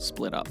two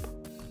split up.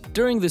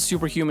 During the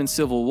superhuman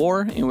civil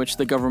war, in which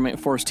the government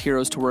forced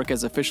heroes to work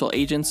as official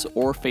agents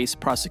or face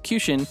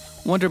prosecution,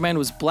 Wonder Man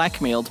was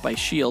blackmailed by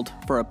S.H.I.E.L.D.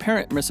 for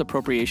apparent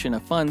misappropriation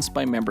of funds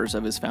by members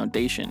of his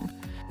foundation.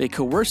 They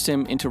coerced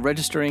him into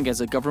registering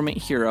as a government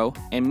hero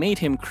and made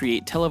him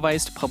create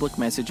televised public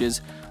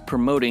messages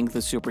promoting the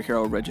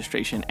Superhero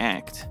Registration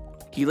Act.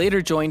 He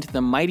later joined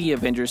the Mighty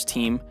Avengers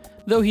team,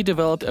 though he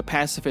developed a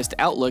pacifist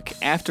outlook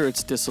after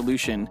its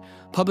dissolution,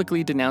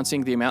 publicly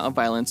denouncing the amount of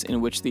violence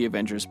in which the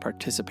Avengers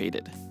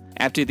participated.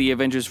 After the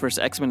Avengers vs.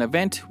 X-Men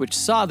event, which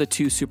saw the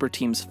two super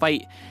teams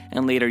fight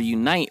and later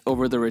unite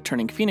over the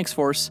returning Phoenix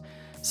Force,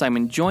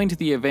 Simon joined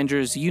the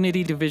Avengers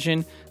Unity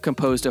Division,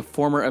 composed of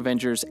former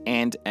Avengers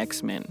and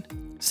X-Men.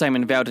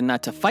 Simon vowed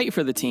not to fight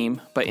for the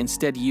team, but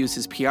instead use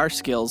his PR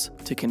skills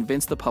to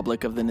convince the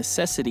public of the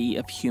necessity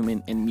of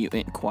human and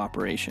mutant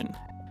cooperation.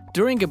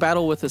 During a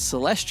battle with a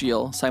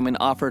Celestial, Simon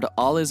offered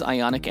all his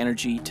ionic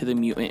energy to the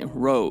mutant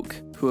Rogue,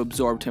 who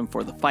absorbed him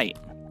for the fight.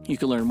 You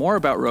can learn more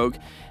about Rogue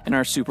in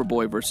our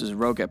Superboy vs.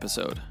 Rogue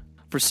episode.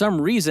 For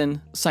some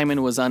reason,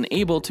 Simon was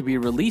unable to be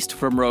released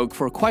from Rogue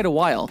for quite a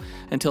while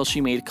until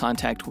she made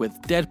contact with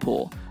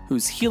Deadpool,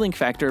 whose healing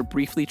factor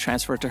briefly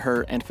transferred to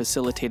her and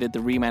facilitated the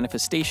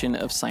remanifestation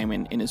of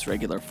Simon in his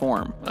regular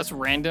form. That's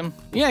random.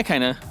 Yeah,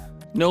 kinda.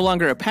 No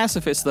longer a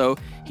pacifist, though,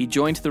 he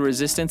joined the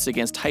resistance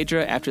against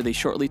Hydra after they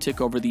shortly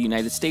took over the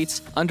United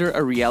States under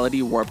a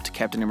reality-warped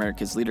Captain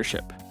America's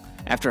leadership.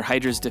 After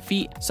Hydra's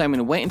defeat,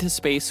 Simon went into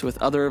space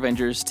with other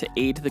Avengers to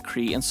aid the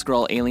Kree and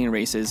Skrull alien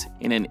races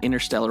in an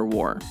interstellar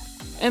war.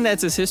 And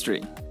that's his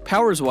history.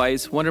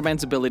 Powers-wise, Wonder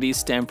Man's abilities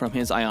stem from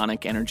his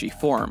ionic energy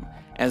form.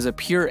 As a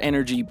pure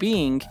energy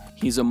being,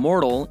 he's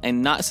immortal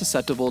and not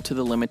susceptible to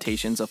the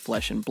limitations of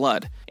flesh and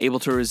blood, able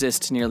to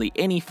resist nearly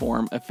any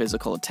form of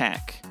physical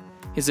attack.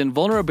 His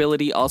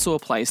invulnerability also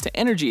applies to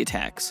energy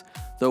attacks,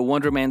 though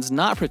Wonder Man's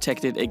not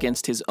protected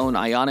against his own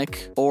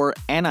ionic or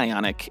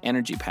anionic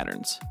energy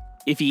patterns.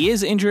 If he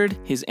is injured,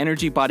 his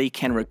energy body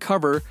can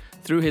recover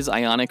through his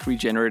ionic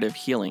regenerative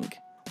healing.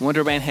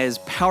 Wonder Man has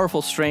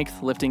powerful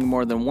strength, lifting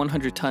more than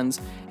 100 tons,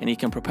 and he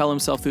can propel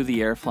himself through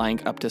the air,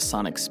 flying up to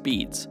sonic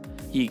speeds.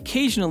 He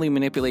occasionally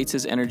manipulates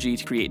his energy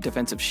to create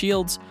defensive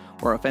shields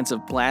or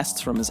offensive blasts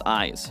from his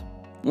eyes.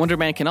 Wonder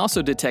Man can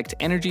also detect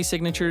energy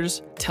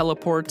signatures,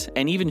 teleport,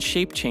 and even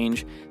shape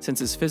change, since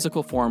his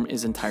physical form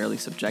is entirely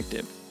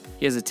subjective.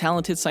 He has a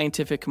talented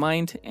scientific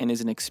mind and is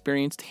an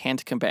experienced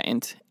hand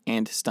combatant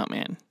and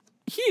stuntman.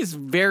 He is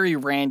very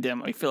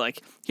random, I feel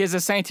like. He has a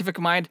scientific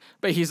mind,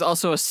 but he's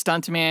also a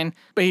stuntman,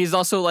 but he's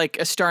also like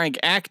a starring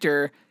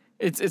actor.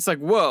 It's like,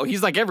 whoa,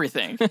 he's like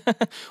everything.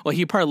 Well,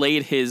 he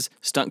parlayed his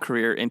stunt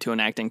career into an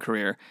acting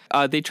career.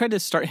 They tried to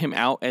start him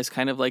out as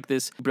kind of like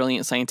this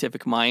brilliant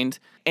scientific mind,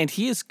 and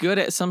he is good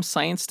at some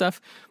science stuff,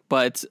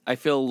 but I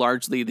feel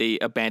largely they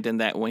abandoned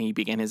that when he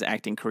began his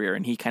acting career,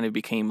 and he kind of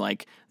became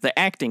like the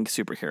acting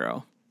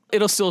superhero.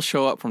 It'll still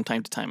show up from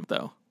time to time,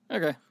 though.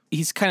 Okay.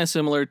 He's kind of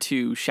similar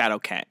to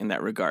Shadowcat in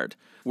that regard,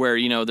 where,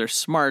 you know, they're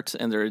smart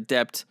and they're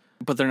adept,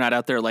 but they're not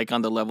out there like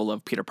on the level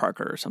of Peter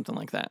Parker or something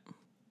like that.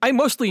 I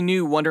mostly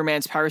knew Wonder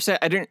Man's power set.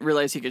 I didn't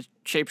realize he could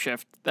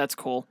shapeshift. That's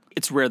cool.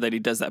 It's rare that he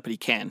does that, but he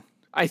can.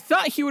 I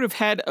thought he would have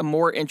had a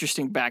more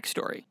interesting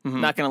backstory.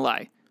 Mm-hmm. Not gonna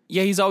lie.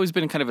 Yeah, he's always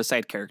been kind of a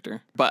side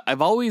character, but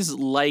I've always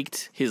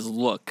liked his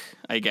look,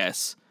 I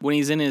guess. When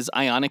he's in his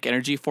ionic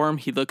energy form,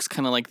 he looks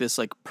kind of like this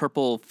like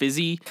purple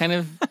fizzy kind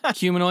of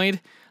humanoid,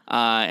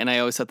 and I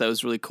always thought that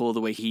was really cool the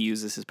way he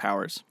uses his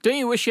powers. Don't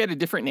you wish he had a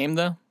different name,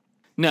 though?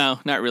 No,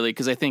 not really,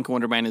 because I think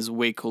Wonder Man is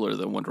way cooler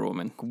than Wonder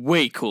Woman.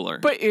 Way cooler.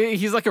 But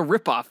he's like a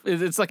ripoff.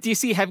 It's like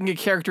DC having a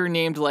character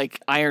named like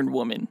Iron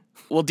Woman.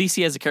 Well,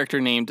 DC has a character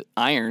named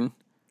Iron.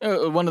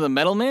 One of the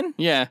Metal Men?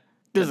 Yeah.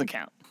 Doesn't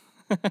count.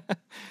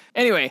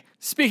 Anyway,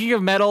 speaking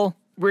of metal,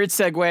 weird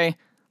segue,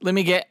 let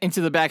me get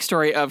into the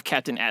backstory of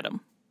Captain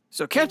Atom.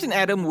 So Captain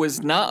Atom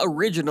was not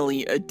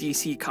originally a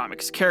DC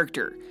Comics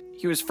character.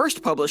 He was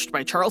first published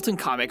by Charlton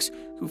Comics,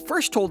 who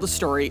first told the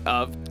story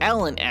of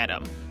Alan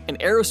Atom, an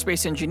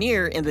aerospace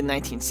engineer in the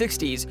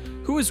 1960s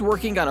who was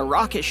working on a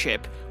rocket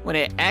ship when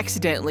it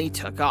accidentally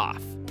took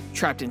off.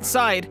 Trapped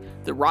inside,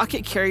 the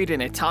rocket carried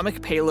an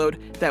atomic payload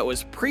that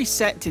was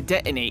preset to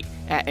detonate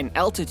at an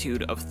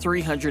altitude of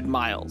 300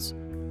 miles.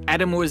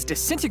 Atom was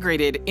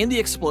disintegrated in the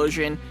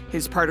explosion,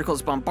 his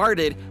particles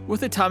bombarded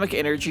with atomic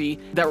energy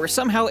that were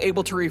somehow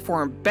able to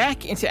reform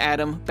back into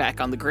Atom back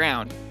on the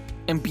ground.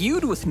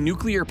 Imbued with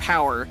nuclear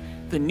power,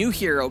 The new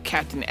hero,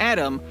 Captain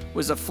Atom,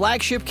 was a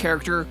flagship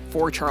character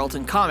for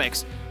Charlton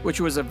Comics, which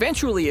was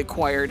eventually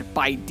acquired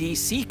by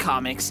DC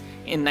Comics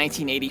in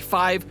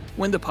 1985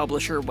 when the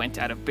publisher went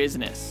out of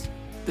business.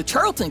 The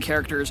Charlton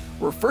characters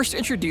were first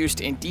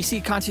introduced in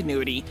DC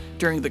continuity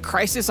during the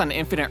Crisis on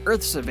Infinite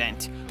Earths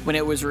event, when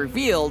it was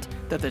revealed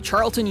that the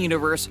Charlton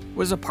universe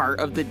was a part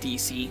of the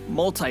DC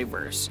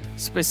multiverse,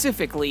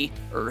 specifically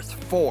Earth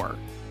 4.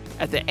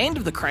 At the end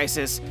of the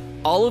Crisis,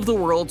 all of the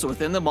worlds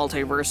within the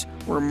multiverse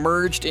were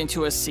merged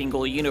into a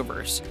single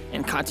universe,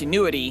 and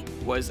continuity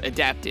was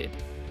adapted.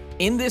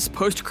 In this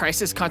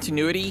post-Crisis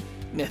continuity,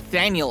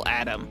 Nathaniel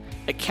Atom,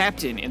 a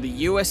captain in the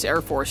US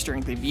Air Force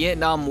during the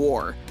Vietnam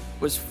War,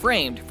 was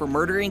framed for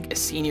murdering a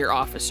senior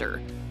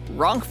officer,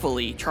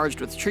 wrongfully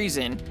charged with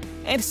treason,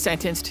 and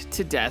sentenced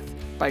to death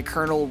by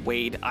Colonel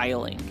Wade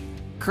Eiling.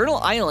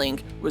 Colonel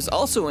Eiling was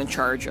also in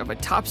charge of a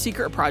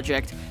top-secret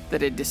project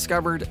that had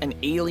discovered an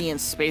alien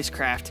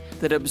spacecraft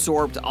that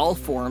absorbed all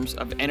forms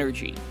of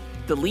energy.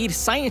 The lead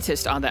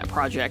scientist on that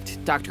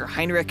project, Dr.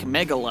 Heinrich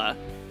Megala,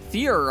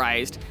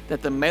 theorized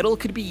that the metal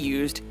could be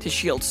used to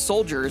shield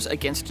soldiers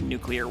against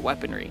nuclear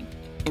weaponry.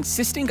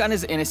 Insisting on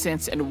his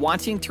innocence and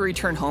wanting to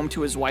return home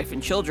to his wife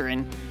and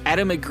children,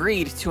 Atom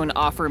agreed to an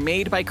offer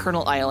made by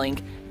Colonel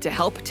Eiling to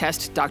help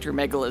test Dr.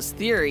 Megala's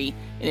theory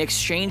in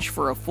exchange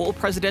for a full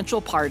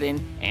presidential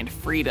pardon and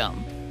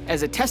freedom.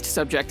 As a test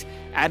subject,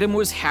 Atom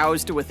was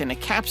housed within a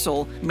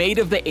capsule made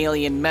of the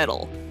alien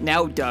metal,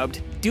 now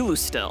dubbed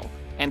Dulustil,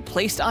 and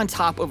placed on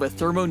top of a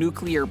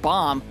thermonuclear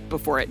bomb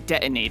before it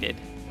detonated.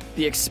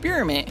 The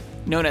experiment,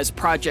 known as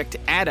Project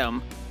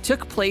Atom,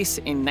 took place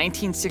in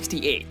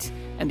 1968,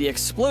 and the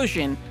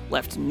explosion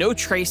left no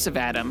trace of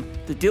Atom,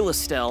 the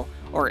Dulustil,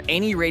 or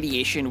any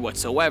radiation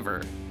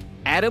whatsoever.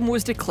 Atom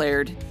was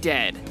declared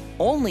dead,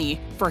 only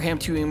for him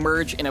to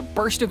emerge in a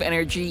burst of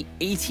energy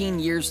 18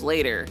 years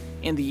later,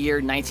 in the year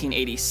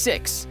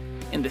 1986,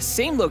 in the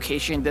same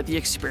location that the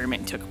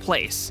experiment took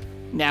place,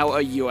 now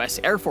a US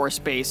Air Force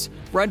base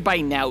run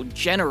by now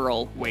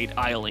General Wade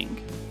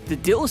Eiling. The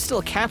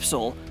Dulustil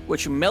capsule,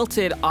 which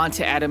melted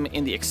onto Atom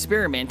in the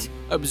experiment,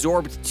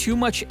 absorbed too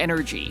much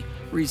energy,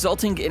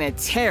 resulting in a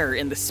tear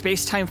in the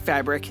space-time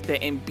fabric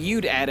that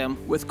imbued Atom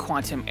with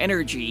quantum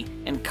energy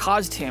and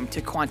caused him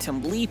to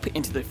quantum leap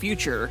into the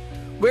future,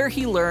 where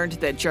he learned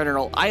that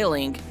General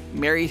Eiling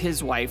married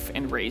his wife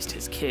and raised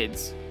his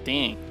kids.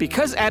 Dang.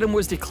 Because Atom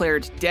was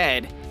declared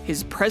dead,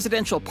 his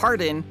presidential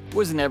pardon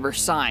was never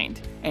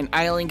signed, and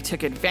Eiling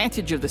took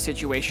advantage of the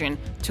situation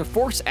to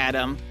force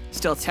Atom,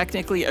 still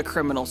technically a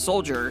criminal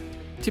soldier,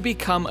 to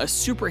become a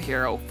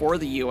superhero for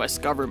the US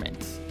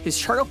government. His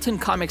Charlton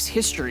Comics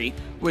history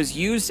was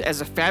used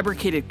as a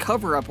fabricated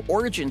cover-up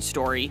origin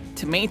story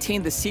to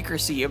maintain the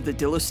secrecy of the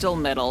Dulustil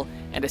metal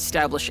and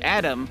establish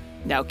Atom,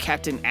 now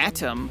Captain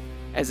Atom,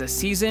 as a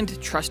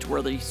seasoned,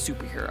 trustworthy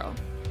superhero.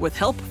 With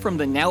help from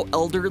the now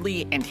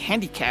elderly and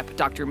handicapped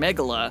Dr.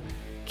 Megala,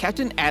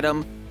 Captain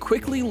Atom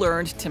quickly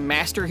learned to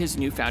master his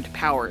newfound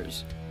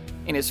powers.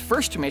 In his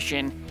first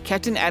mission,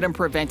 Captain Atom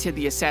prevented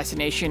the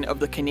assassination of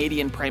the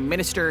Canadian Prime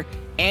Minister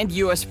and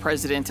US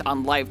President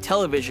on live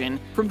television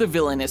from the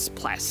villainous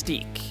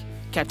Plastique.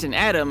 Captain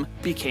Atom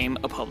became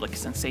a public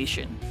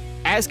sensation.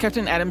 As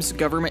Captain Atom's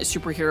government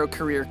superhero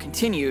career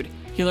continued,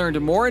 he learned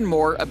more and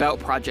more about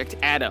Project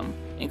Atom,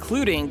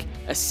 including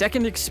a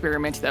second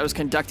experiment that was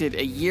conducted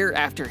a year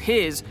after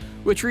his,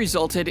 which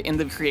resulted in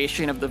the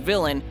creation of the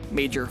villain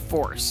Major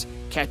Force,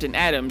 Captain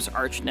Atom's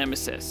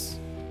arch-nemesis.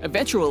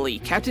 Eventually,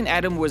 Captain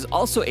Atom was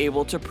also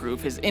able to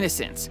prove his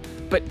innocence,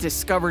 but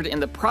discovered in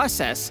the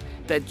process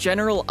that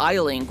General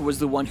Eiling was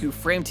the one who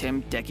framed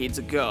him decades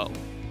ago.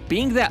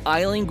 Being that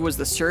Eiling was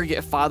the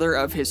surrogate father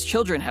of his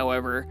children,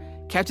 however,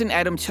 Captain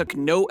Atom took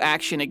no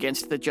action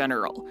against the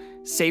general,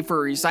 save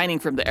for resigning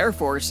from the Air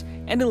Force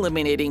and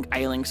eliminating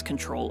Eiling's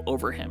control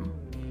over him.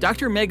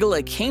 Dr.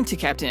 Megala came to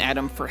Captain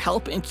Atom for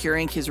help in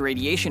curing his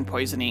radiation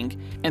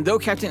poisoning, and though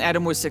Captain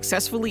Atom was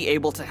successfully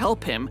able to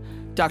help him,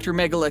 Dr.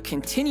 Megala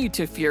continued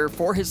to fear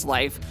for his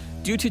life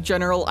due to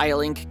General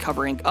Eiling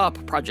covering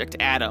up Project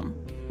Atom.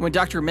 When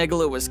Dr.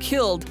 Megala was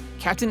killed,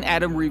 Captain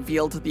Atom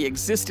revealed the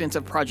existence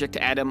of Project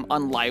Atom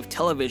on live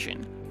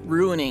television,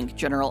 ruining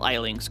General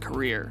Eiling's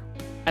career.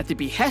 At the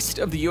behest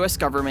of the US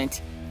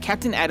government,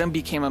 Captain Atom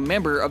became a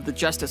member of the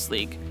Justice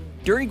League,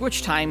 during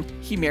which time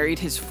he married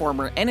his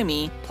former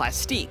enemy,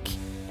 Plastique,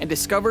 and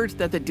discovered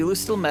that the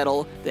Dulustil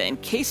metal that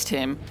encased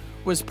him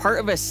was part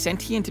of a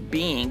sentient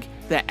being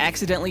that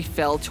accidentally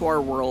fell to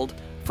our world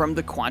from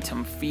the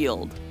quantum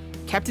field.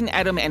 Captain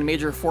Atom and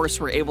Major Force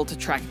were able to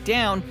track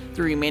down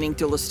the remaining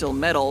Dulustil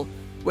metal,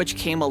 which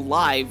came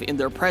alive in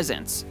their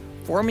presence,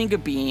 forming a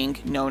being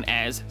known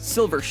as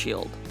Silver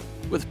Shield.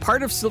 With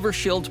part of Silver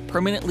Shield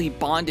permanently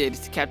bonded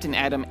to Captain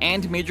Atom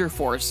and Major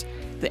Force,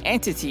 the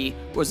entity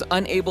was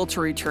unable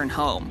to return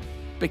home,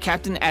 but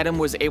Captain Atom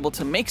was able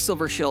to make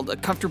Silver Shield a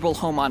comfortable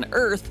home on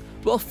Earth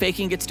while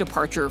faking its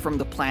departure from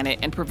the planet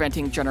and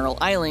preventing General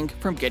Eiling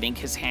from getting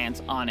his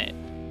hands on it.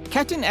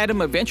 Captain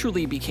Atom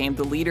eventually became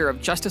the leader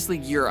of Justice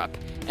League Europe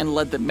and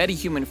led the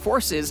metahuman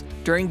forces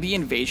during the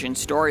invasion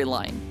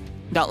storyline.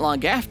 Not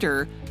long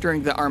after,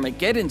 during the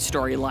Armageddon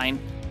storyline,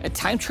 a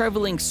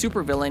time-traveling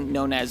supervillain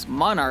known as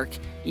Monarch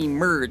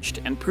emerged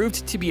and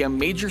proved to be a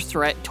major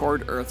threat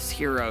toward Earth's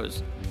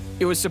heroes.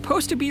 It was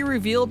supposed to be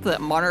revealed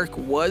that Monarch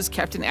was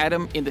Captain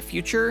Atom in the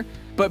future,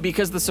 but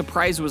because the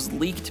surprise was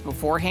leaked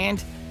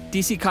beforehand,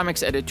 DC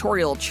Comics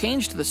editorial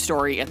changed the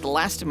story at the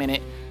last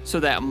minute so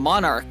that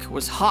Monarch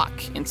was Hawk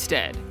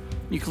instead.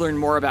 You can learn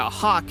more about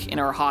Hawk in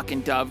our Hawk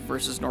and Dove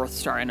versus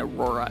Northstar and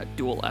Aurora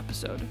duel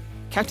episode.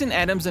 Captain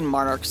Atom's and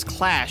Monarch's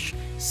clash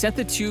sent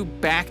the two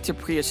back to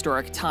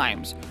prehistoric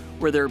times,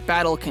 where their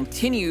battle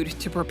continued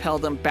to propel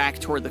them back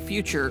toward the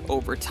future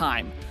over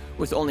time,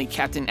 with only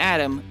Captain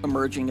Atom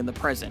emerging in the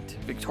present,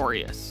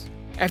 victorious.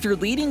 After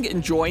leading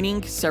and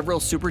joining several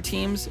super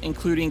teams,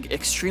 including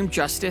Extreme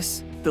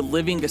Justice, the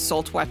Living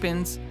Assault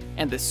Weapons,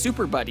 and the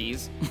Super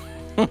Buddies,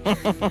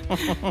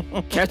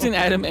 Captain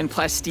Atom and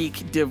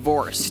Plastique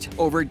divorced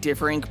over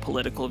differing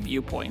political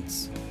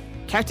viewpoints.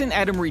 Captain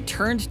Atom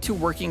returned to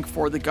working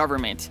for the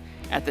government,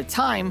 at the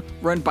time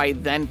run by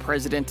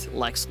then-President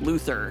Lex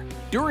Luthor,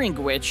 during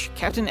which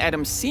Captain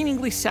Atom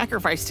seemingly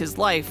sacrificed his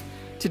life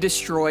to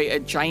destroy a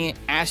giant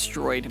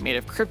asteroid made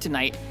of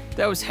kryptonite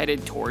that was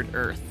headed toward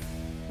Earth.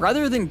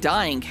 Rather than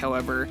dying,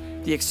 however,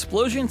 the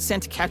explosion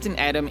sent Captain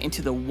Atom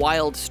into the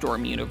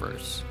Wildstorm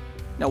universe.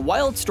 Now,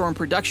 Wildstorm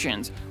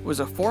Productions was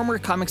a former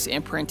comics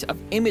imprint of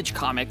Image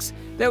Comics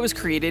that was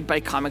created by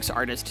comics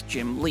artist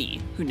Jim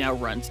Lee, who now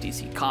runs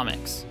DC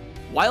Comics.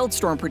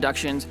 Wildstorm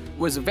Productions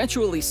was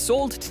eventually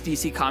sold to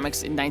DC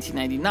Comics in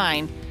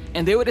 1999,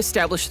 and they would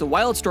establish the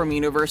Wildstorm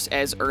universe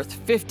as Earth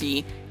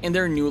 50 in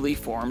their newly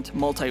formed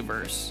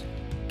multiverse.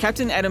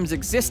 Captain Atom's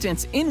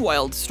existence in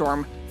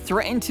Wildstorm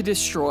threatened to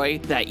destroy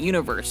that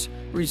universe,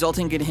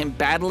 resulting in him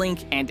battling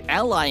and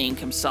allying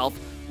himself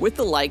with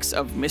the likes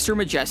of Mr.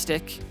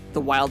 Majestic, the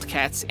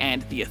Wildcats,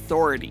 and the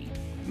Authority.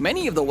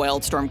 Many of the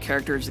Wildstorm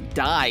characters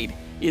died,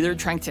 either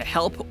trying to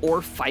help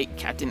or fight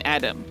Captain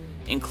Atom,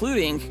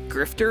 including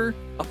Grifter,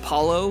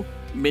 Apollo,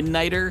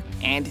 Midnighter,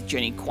 and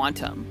Jenny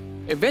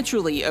Quantum.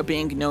 Eventually, a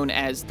being known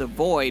as the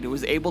Void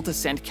was able to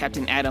send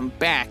Captain Atom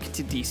back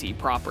to DC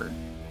proper.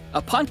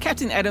 Upon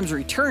Captain Atom's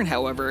return,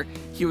 however,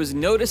 he was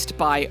noticed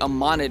by a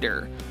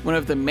Monitor, one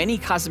of the many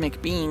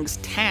cosmic beings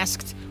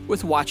tasked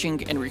with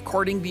watching and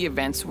recording the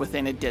events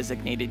within a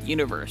designated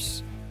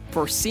universe.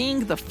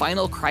 Foreseeing the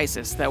final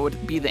crisis that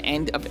would be the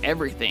end of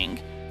everything,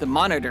 the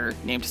Monitor,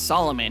 named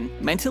Solomon,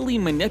 mentally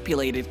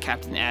manipulated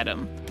Captain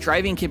Atom,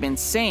 driving him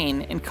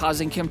insane and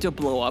causing him to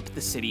blow up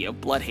the city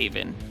of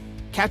Bloodhaven.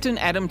 Captain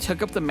Atom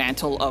took up the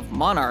mantle of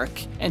Monarch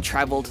and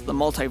traveled the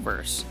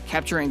multiverse,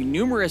 capturing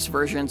numerous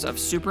versions of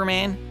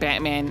Superman,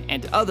 Batman,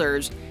 and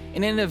others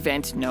in an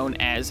event known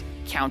as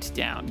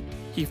Countdown.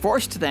 He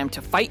forced them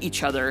to fight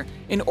each other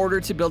in order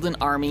to build an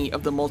army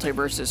of the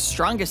multiverse's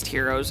strongest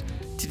heroes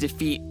to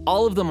defeat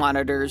all of the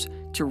Monitors,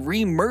 to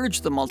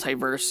re-merge the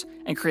multiverse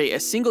and create a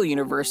single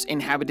universe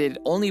inhabited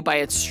only by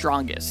its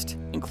strongest,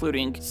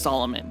 including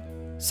Solomon.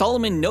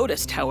 Solomon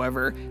noticed,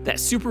 however, that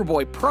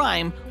Superboy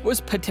Prime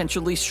was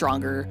potentially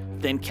stronger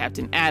than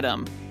Captain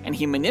Atom, and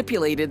he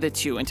manipulated the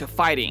two into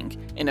fighting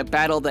in a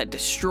battle that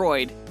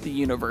destroyed the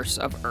universe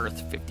of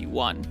Earth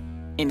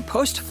 51. In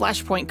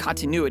post-Flashpoint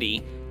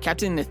continuity,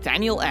 Captain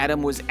Nathaniel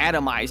Atom was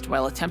atomized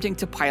while attempting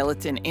to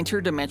pilot an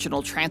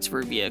interdimensional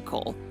transfer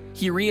vehicle.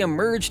 He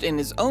re-emerged in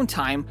his own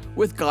time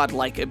with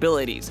godlike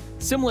abilities,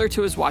 similar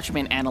to his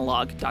Watchmen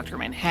analog, Dr.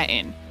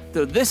 Manhattan,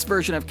 though this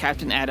version of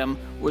Captain Atom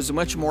was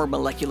much more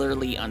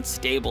molecularly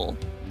unstable.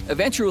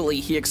 Eventually,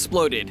 he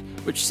exploded,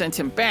 which sent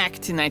him back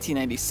to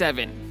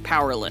 1997,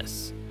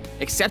 powerless.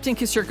 Accepting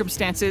his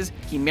circumstances,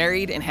 he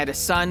married and had a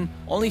son,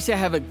 only to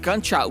have a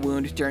gunshot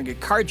wound during a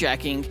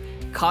carjacking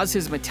cause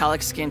his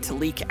metallic skin to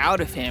leak out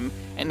of him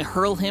and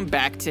hurl him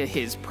back to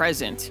his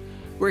present,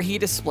 where he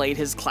displayed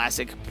his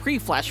classic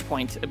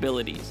pre-Flashpoint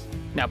abilities.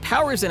 Now,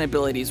 powers and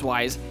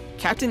abilities-wise,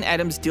 Captain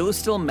Atom's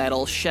Dilosteel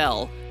Metal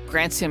shell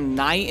grants him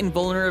nigh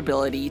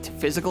invulnerability to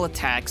physical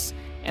attacks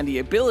and the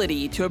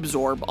ability to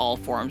absorb all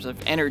forms of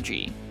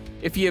energy.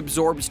 If he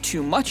absorbs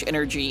too much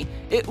energy,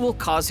 it will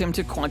cause him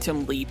to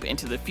quantum leap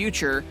into the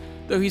future,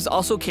 though he's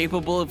also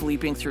capable of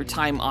leaping through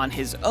time on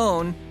his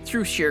own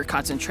through sheer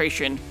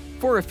concentration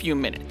for a few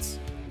minutes.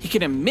 He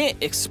can emit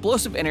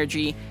explosive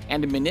energy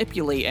and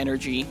manipulate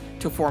energy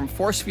to form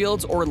force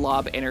fields or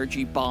lob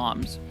energy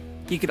bombs.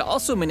 He could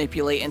also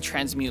manipulate and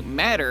transmute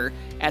matter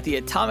at the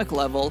atomic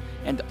level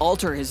and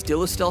alter his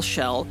Dilosteel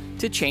shell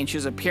to change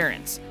his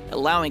appearance,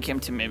 allowing him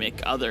to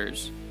mimic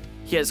others.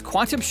 He has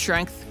quantum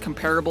strength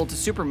comparable to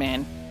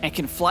Superman and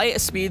can fly at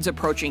speeds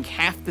approaching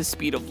half the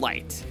speed of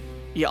light.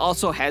 He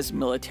also has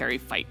military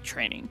fight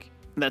training.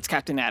 That's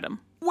Captain Atom.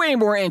 Way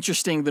more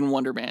interesting than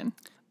Wonder Man.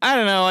 I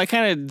don't know. I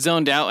kind of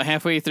zoned out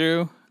halfway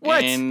through.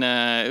 What? And,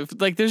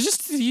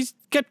 he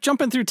kept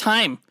jumping through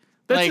time.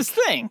 That's his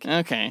thing.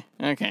 Okay.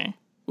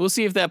 We'll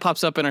see if that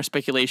pops up in our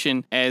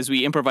speculation as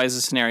we improvise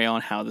a scenario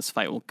on how this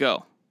fight will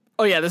go.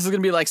 Oh yeah, this is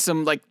gonna be like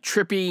some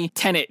trippy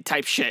Tenet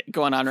type shit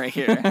going on right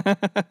here.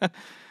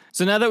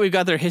 So now that we've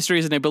got their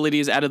histories and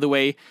abilities out of the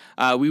way,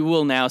 we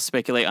will now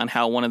speculate on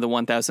how one of the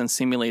 1,000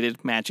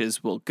 simulated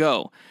matches will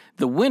go.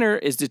 The winner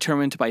is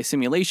determined by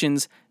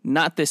simulations,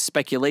 not this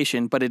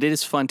speculation, but it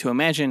is fun to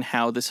imagine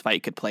how this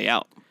fight could play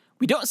out.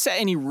 We don't set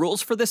any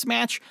rules for this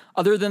match,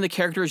 other than the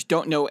characters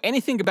don't know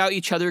anything about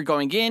each other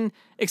going in,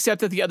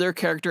 except that the other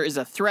character is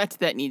a threat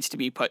that needs to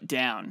be put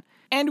down.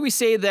 And we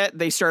say that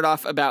they start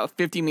off about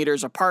 50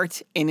 meters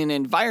apart in an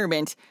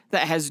environment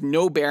that has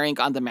no bearing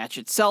on the match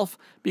itself,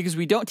 because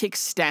we don't take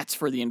stats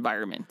for the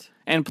environment.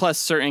 And plus,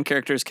 certain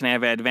characters can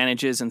have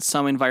advantages in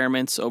some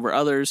environments over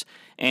others,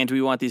 and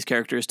we want these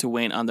characters to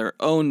win on their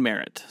own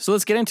merit. So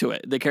let's get into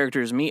it. The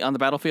characters meet on the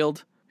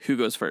battlefield. Who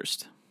goes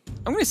first?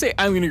 I'm going to say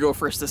I'm going to go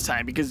first this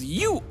time, because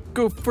you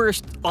go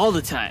first all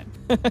the time.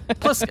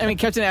 Plus, I mean,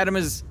 Captain Atom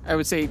is, I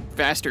would say,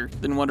 faster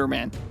than Wonder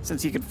Man,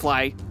 since he could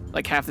fly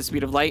like half the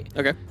speed of light.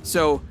 Okay.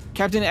 So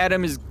Captain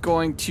Atom is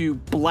going to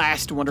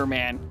blast Wonder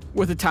Man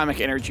with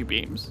atomic energy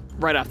beams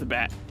right off the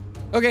bat.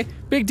 Okay,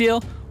 big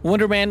deal.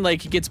 Wonder Man,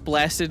 he gets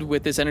blasted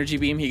with this energy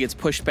beam. He gets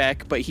pushed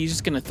back, but he's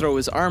just going to throw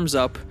his arms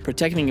up,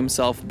 protecting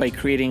himself by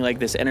creating,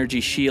 this energy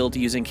shield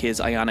using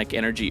his ionic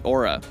energy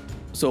aura.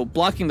 So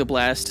blocking the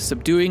blast,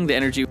 subduing the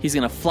energy, he's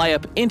going to fly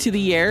up into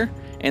the air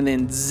and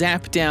then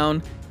zap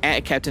down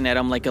at Captain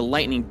Atom like a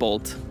lightning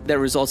bolt that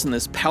results in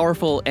this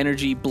powerful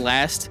energy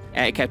blast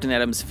at Captain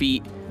Atom's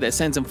feet that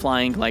sends him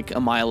flying like a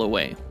mile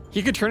away.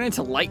 He could turn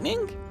into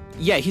lightning?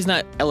 Yeah, he's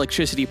not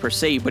electricity per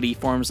se, but he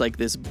forms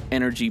this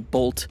energy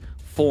bolt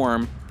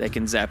form that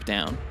can zap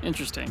down.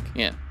 Interesting.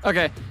 Yeah.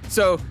 Okay,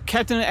 so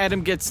Captain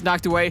Atom gets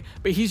knocked away,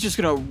 but he's just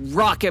gonna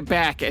rocket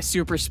back at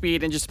super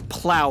speed and just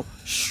plow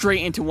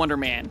straight into Wonder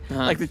Man.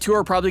 Uh-huh. The two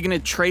are probably gonna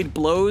trade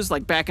blows,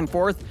 back and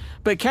forth,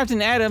 but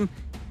Captain Atom,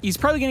 he's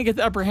probably going to get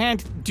the upper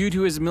hand due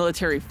to his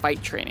military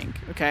fight training,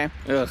 okay?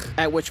 Ugh.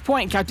 At which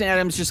point, Captain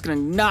Atom's just going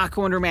to knock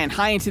Wonder Man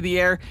high into the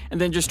air and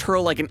then just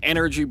hurl an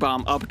energy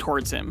bomb up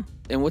towards him.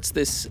 And what's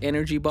this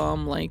energy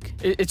bomb like?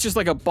 It's just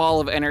like a ball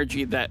of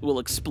energy that will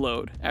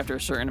explode after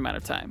a certain amount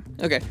of time.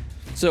 Okay.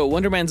 So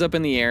Wonder Man's up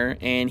in the air,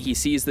 and he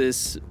sees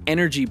this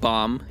energy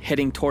bomb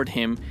heading toward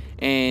him,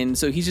 and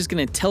so he's just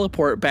going to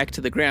teleport back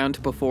to the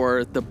ground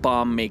before the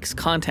bomb makes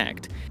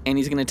contact. And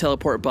he's going to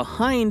teleport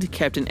behind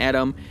Captain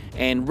Atom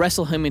and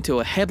wrestle him into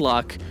a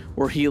headlock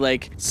where he,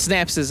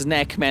 snaps his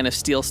neck Man of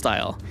Steel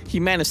style. He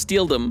Man of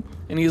Steeled him,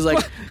 and he's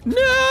like,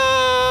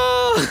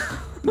 no!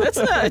 That's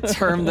not a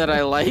term that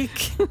I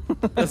like.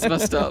 That's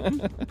messed up.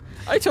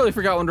 I totally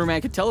forgot Wonder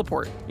Man could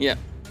teleport. Yeah.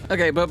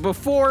 Okay, but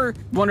before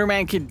Wonder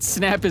Man could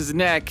snap his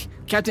neck,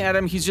 Captain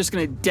Atom, he's just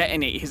going to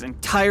detonate his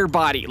entire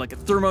body like a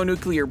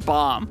thermonuclear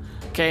bomb,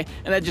 okay?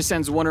 And that just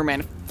sends Wonder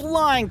Man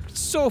flying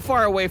so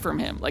far away from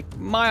him,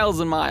 miles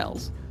and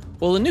miles.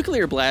 Well, the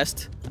nuclear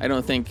blast, I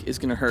don't think, is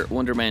going to hurt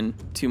Wonder Man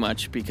too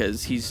much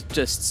because he's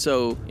just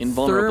so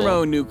invulnerable.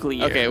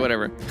 Thermonuclear. Okay,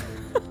 whatever.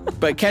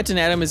 But Captain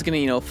Atom is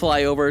going to,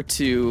 fly over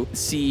to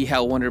see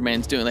how Wonder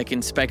Man's doing,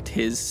 inspect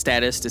his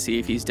status to see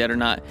if he's dead or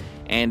not.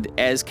 And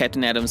as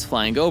Captain Atom's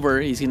flying over,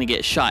 he's going to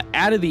get shot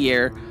out of the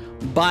air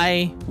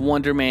by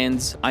Wonder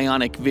Man's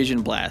ionic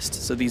vision blast.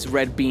 So these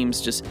red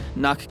beams just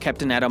knock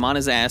Captain Atom on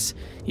his ass.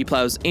 He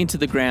plows into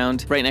the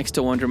ground right next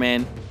to Wonder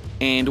Man.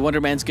 And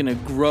Wonder Man's going to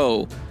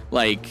grow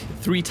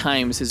 3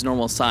 times his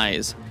normal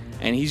size.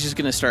 And he's just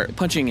going to start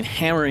punching and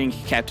hammering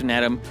Captain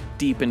Atom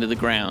deep into the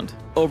ground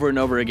over and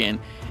over again.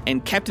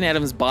 And Captain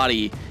Atom's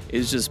body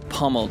is just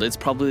pummeled. It's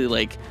probably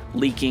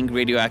leaking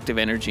radioactive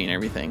energy and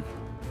everything.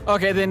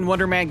 Okay, then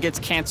Wonder Man gets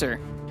cancer.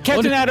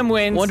 Captain Atom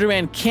wins. Wonder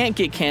Man can't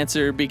get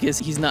cancer because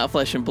he's not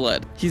flesh and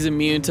blood. He's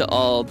immune to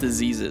all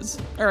diseases.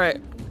 All right,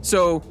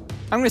 so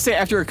I'm going to say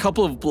after a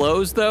couple of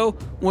blows, though,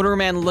 Wonder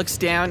Man looks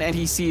down and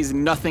he sees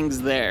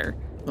nothing's there.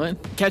 What?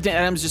 Captain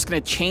Atom's just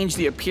going to change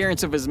the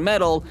appearance of his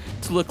metal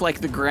to look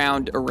like the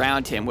ground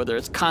around him, whether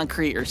it's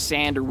concrete or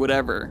sand or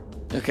whatever.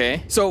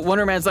 Okay. So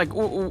Wonder Man's like,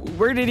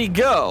 where did he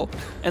go?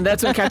 And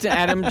that's when Captain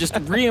Atom just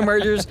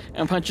reemerges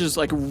and punches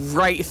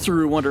right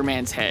through Wonder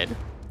Man's head.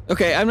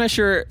 Okay, I'm not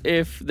sure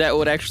if that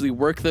would actually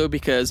work though,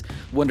 because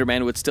Wonder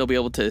Man would still be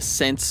able to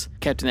sense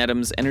Captain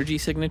Atom's energy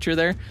signature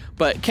there.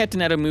 But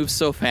Captain Atom moves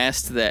so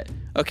fast that,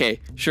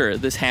 okay, sure,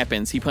 this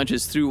happens. He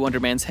punches through Wonder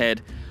Man's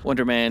head.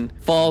 Wonder Man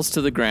falls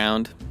to the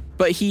ground.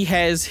 But he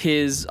has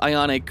his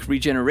ionic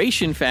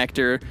regeneration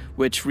factor,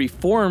 which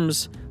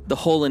reforms the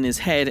hole in his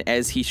head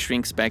as he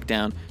shrinks back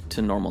down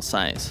to normal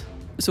size.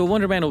 So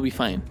Wonder Man will be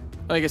fine.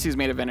 I guess he's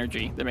made of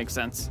energy. That makes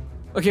sense.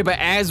 Okay, but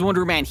as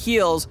Wonder Man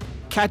heals,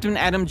 Captain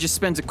Atom just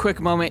spends a quick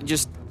moment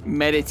just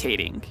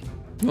meditating.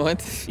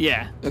 What?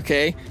 Yeah.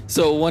 Okay,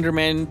 so Wonder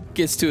Man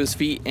gets to his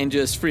feet and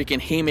just freaking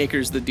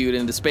haymakers the dude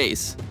into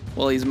space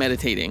while he's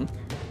meditating.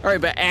 All right,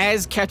 but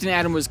as Captain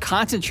Atom was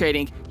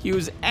concentrating, he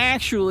was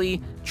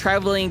actually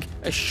traveling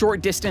a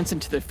short distance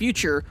into the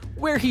future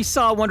where he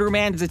saw Wonder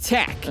Man's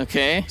attack.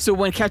 Okay. So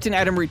when Captain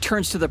Atom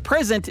returns to the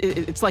present,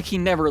 it's like he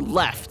never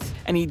left.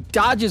 And he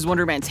dodges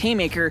Wonder Man's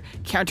haymaker,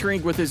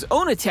 countering with his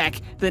own attack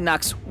that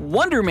knocks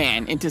Wonder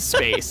Man into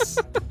space.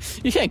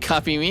 You can't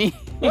copy me.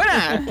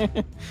 Why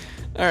not?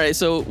 All right,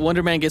 so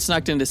Wonder Man gets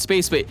knocked into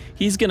space, but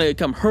he's going to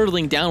come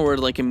hurtling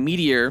downward like a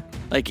meteor,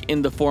 like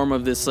in the form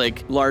of this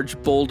like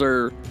large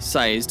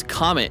boulder-sized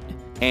comet,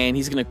 and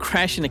he's going to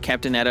crash into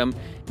Captain Atom,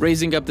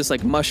 raising up this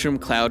like mushroom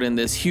cloud and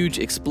this huge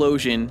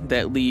explosion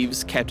that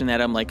leaves Captain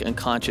Atom like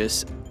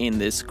unconscious in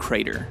this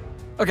crater.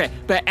 Okay,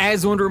 but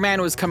as Wonder Man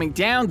was coming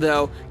down,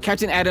 though,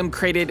 Captain Atom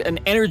created an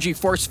energy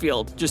force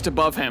field just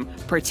above him,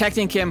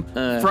 protecting him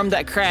from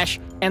that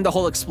crash and the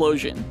whole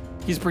explosion.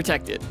 He's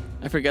protected.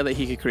 I forgot that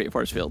he could create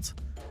force fields.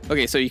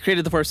 Okay, so he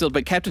created the force field,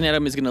 but Captain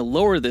Atom is going to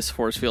lower this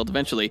force field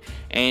eventually.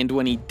 And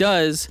when he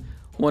does,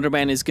 Wonder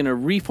Man is going to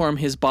reform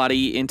his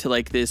body into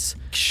like this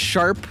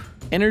sharp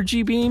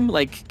energy beam,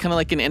 like kind of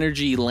like an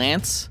energy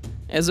lance,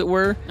 as it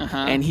were.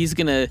 And he's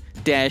going to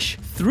dash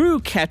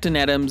through Captain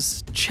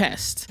Atom's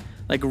chest,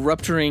 like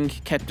rupturing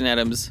Captain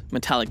Atom's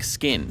metallic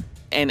skin.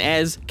 And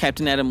as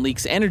Captain Atom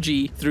leaks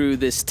energy through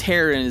this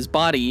tear in his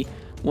body,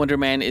 Wonder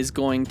Man is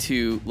going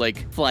to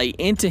like fly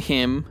into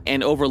him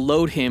and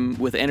overload him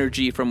with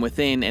energy from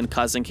within and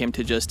causing him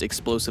to just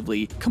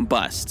explosively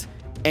combust,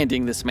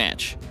 ending this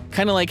match.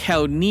 Kind of like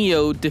how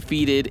Neo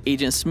defeated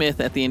Agent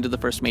Smith at the end of the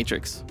first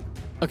Matrix.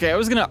 Okay, I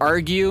was going to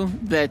argue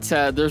that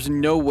there's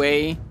no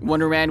way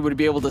Wonder Man would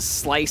be able to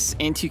slice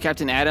into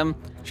Captain Atom.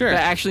 Sure. But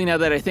actually, now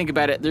that I think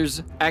about it,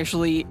 there's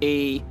actually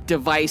a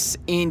device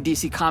in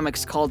DC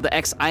Comics called the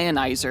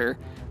X-Ionizer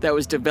that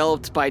was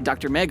developed by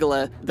Dr.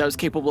 Megala that was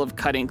capable of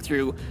cutting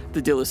through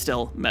the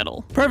Dillastil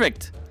metal.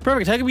 Perfect.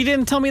 How come you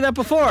didn't tell me that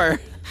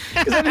before?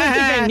 Because I didn't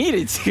think I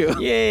needed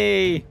to.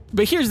 Yay.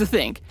 But here's the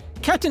thing.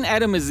 Captain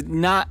Atom is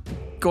not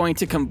going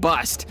to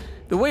combust.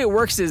 The way it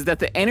works is that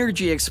the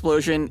energy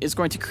explosion is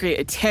going to create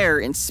a tear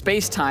in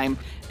space-time,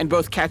 and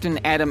both Captain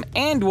Atom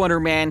and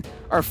Wonder Man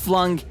are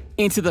flung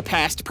into the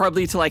past,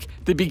 probably to like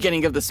the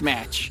beginning of this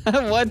match.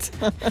 What?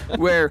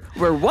 where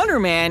Wonder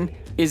Man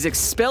is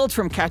expelled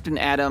from Captain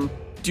Atom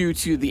due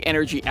to the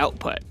energy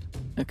output.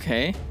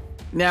 Okay.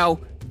 Now,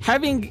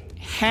 having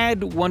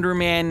had Wonder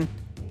Man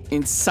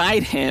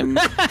inside him,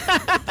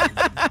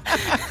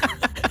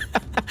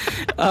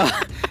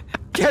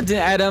 Captain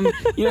Atom,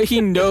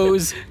 he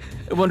knows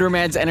Wonder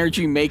Man's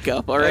energy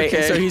makeup, all right? Okay.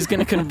 And so he's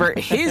going to convert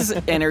his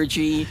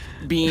energy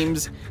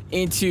beams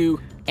into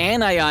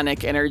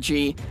anionic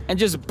energy and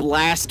just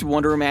blast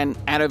Wonder Man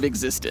out of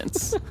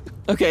existence.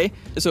 Okay,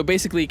 so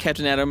basically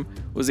Captain Atom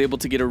was able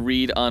to get a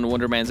read on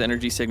Wonder Man's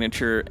energy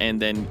signature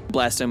and then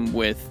blast him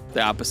with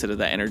the opposite of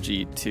that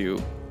energy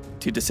to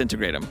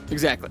disintegrate him.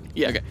 Exactly.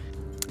 Yeah. Okay.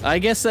 I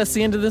guess that's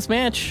the end of this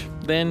match,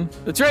 then.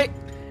 That's right.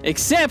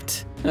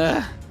 Except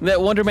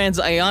that Wonder Man's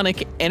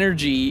ionic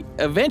energy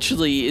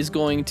eventually is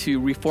going to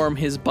reform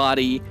his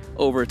body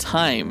over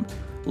time,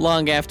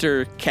 long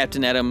after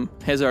Captain Atom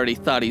has already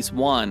thought he's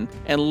won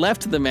and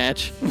left the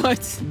match,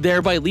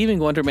 thereby leaving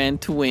Wonder Man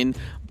to win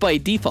by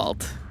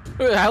default.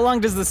 How long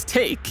does this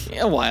take?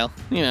 A while,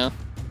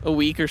 a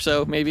week or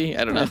so, maybe.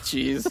 I don't know.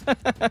 Jeez.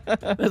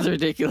 That's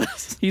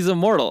ridiculous. He's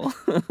immortal.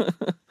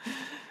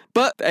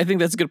 But I think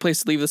that's a good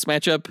place to leave this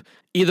matchup.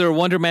 Either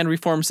Wonder Man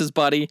reforms his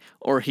body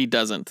or he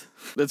doesn't.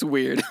 That's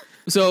weird.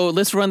 So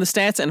let's run the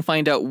stats and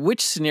find out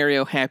which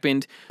scenario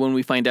happened when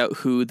we find out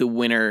who the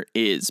winner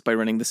is by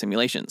running the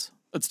simulations.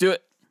 Let's do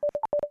it.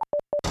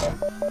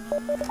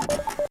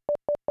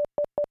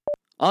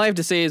 All I have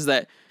to say is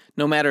that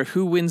no matter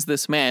who wins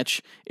this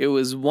match, it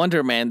was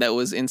Wonder Man that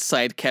was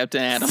inside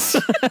Captain Atom.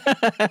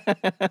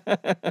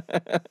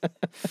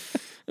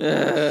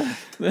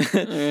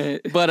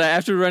 But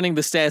after running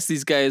the stats,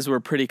 these guys were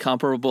pretty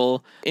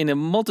comparable in a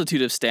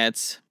multitude of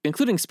stats,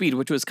 including speed,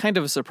 which was kind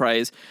of a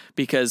surprise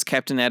because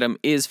Captain Atom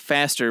is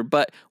faster,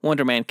 but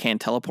Wonder Man can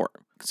teleport.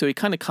 So he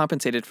kind of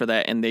compensated for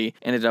that, and they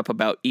ended up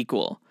about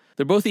equal.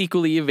 They're both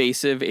equally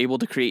evasive, able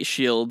to create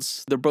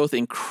shields. They're both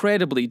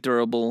incredibly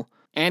durable.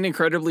 And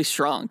incredibly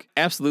strong.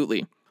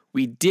 Absolutely.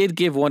 We did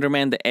give Wonder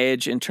Man the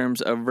edge in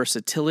terms of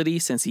versatility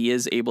since he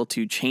is able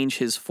to change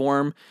his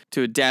form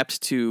to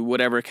adapt to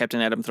whatever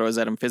Captain Atom throws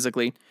at him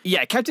physically.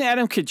 Yeah, Captain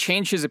Atom could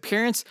change his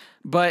appearance,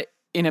 but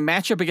in a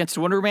matchup against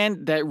Wonder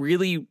Man, that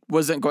really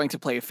wasn't going to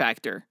play a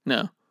factor.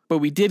 No. But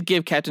we did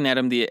give Captain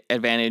Atom the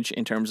advantage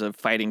in terms of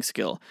fighting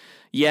skill.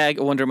 Yeah,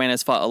 Wonder Man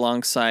has fought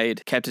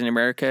alongside Captain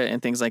America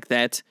and things like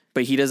that,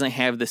 but he doesn't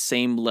have the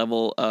same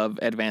level of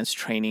advanced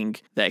training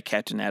that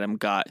Captain Atom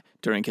got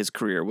during his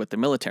career with the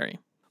military.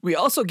 We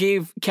also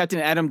gave Captain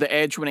Atom the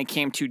edge when it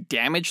came to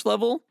damage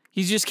level.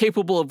 He's just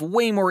capable of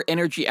way more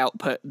energy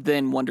output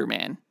than Wonder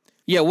Man.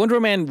 Yeah,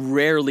 Wonder Man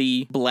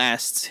rarely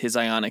blasts his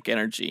ionic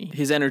energy.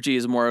 His energy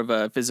is more of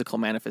a physical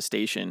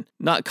manifestation,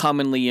 not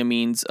commonly a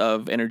means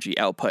of energy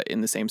output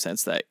in the same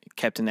sense that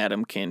Captain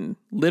Atom can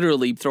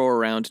literally throw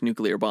around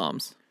nuclear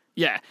bombs.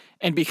 Yeah,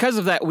 and because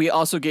of that, we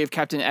also gave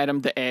Captain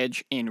Atom the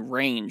edge in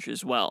range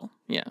as well.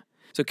 Yeah.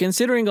 So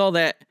considering all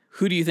that,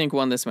 who do you think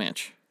won this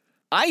match?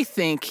 I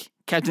think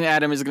Captain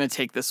Atom is going to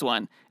take this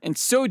one, and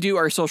so do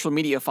our social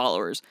media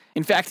followers.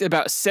 In fact,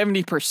 about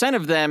 70%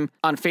 of them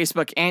on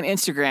Facebook and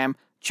Instagram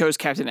chose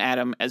Captain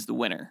Atom as the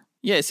winner.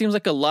 Yeah, it seems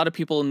like a lot of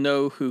people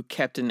know who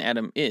Captain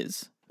Atom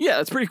is. Yeah,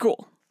 that's pretty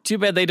cool. Too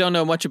bad they don't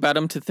know much about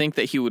him to think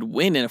that he would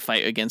win in a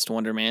fight against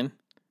Wonder Man,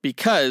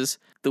 because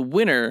the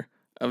winner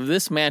of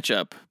this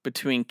matchup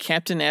between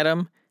Captain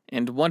Atom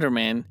and Wonder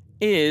Man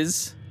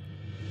is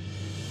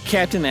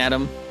Captain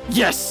Atom.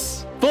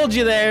 Yes! Fooled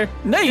you there.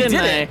 No, you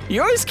didn't didn't. I?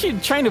 You always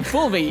keep trying to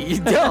fool me. You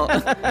don't.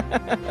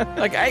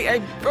 Like,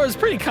 I was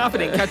pretty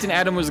confident Captain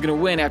Atom was going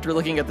to win after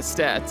looking at the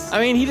stats.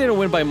 I mean, he didn't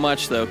win by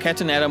much, though.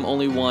 Captain Atom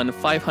only won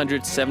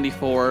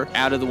 574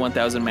 out of the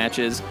 1,000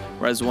 matches,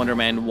 whereas Wonder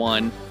Man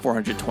won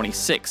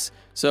 426.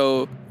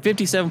 So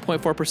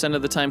 57.4%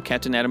 of the time,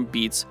 Captain Atom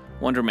beats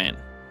Wonder Man.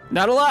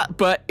 Not a lot,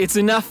 but it's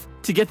enough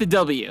to get the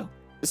W.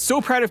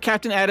 So proud of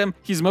Captain Atom.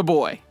 He's my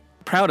boy.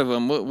 Proud of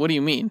him? What do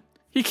you mean?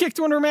 He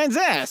kicked Wonder Man's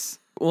ass.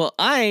 Well,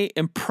 I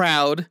am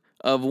proud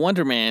of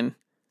Wonder Man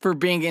for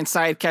being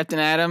inside Captain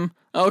Atom.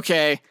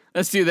 Okay,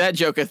 let's do that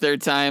joke a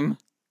third time.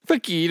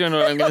 Fuck you don't know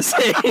what I'm going to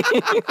say.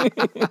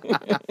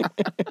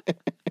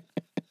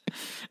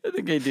 I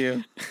think I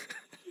do.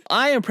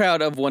 I am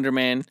proud of Wonder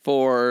Man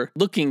for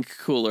looking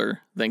cooler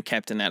than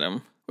Captain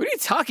Atom. What are you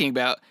talking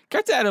about?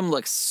 Captain Atom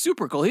looks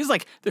super cool. He's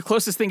like the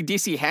closest thing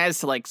DC has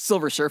to like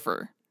Silver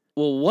Surfer.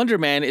 Well, Wonder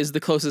Man is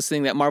the closest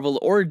thing that Marvel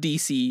or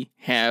DC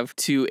have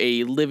to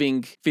a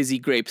living fizzy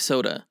grape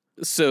soda.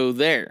 So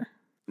there.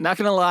 Not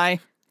gonna lie,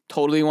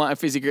 totally want a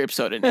fizzy grape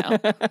soda now.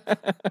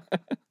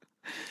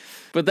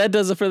 But that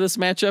does it for this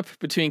matchup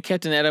between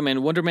Captain Atom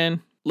and Wonder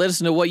Man. Let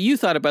us know what you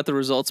thought about the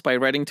results by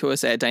writing to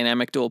us at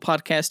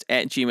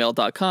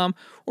dynamicduelpodcast@gmail.com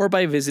or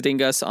by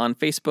visiting us on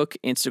Facebook,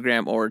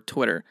 Instagram, or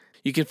Twitter.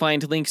 You can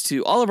find links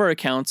to all of our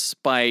accounts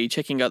by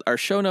checking out our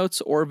show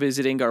notes or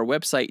visiting our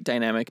website,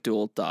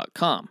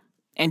 dynamicduel.com.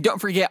 And don't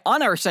forget,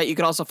 on our site, you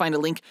can also find a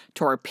link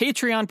to our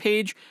Patreon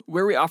page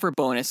where we offer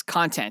bonus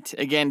content.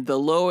 Again, the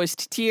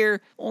lowest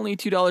tier, only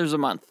 $2 a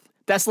month.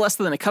 That's less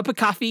than a cup of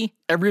coffee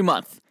every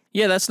month.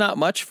 Yeah, that's not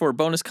much for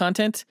bonus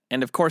content.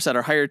 And of course, at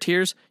our higher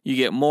tiers, you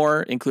get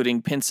more,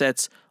 including pin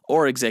sets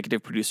or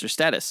executive producer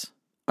status.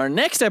 Our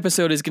next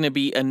episode is going to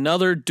be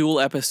another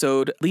duel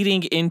episode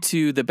leading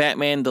into the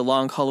Batman The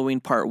Long Halloween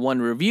Part 1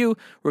 review.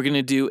 We're going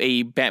to do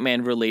a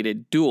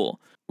Batman-related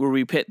duel where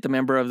we pit the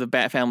member of the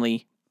Bat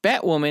family,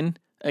 Batwoman,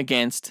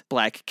 against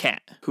Black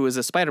Cat, who is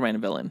a Spider-Man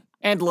villain.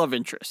 And love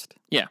interest.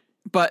 Yeah.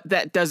 But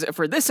that does it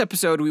for this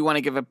episode. We want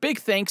to give a big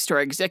thanks to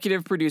our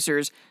executive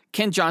producers,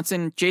 Ken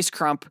Johnson, Jace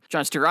Crump,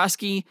 John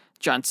Starosky,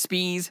 John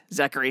Spees,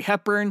 Zachary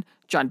Hepburn,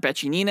 John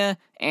Beccinina,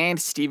 and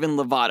Stephen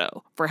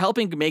Lovato for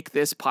helping make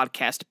this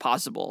podcast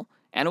possible.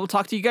 And we'll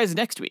talk to you guys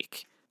next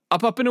week.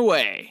 Up, and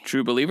away.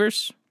 True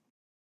believers.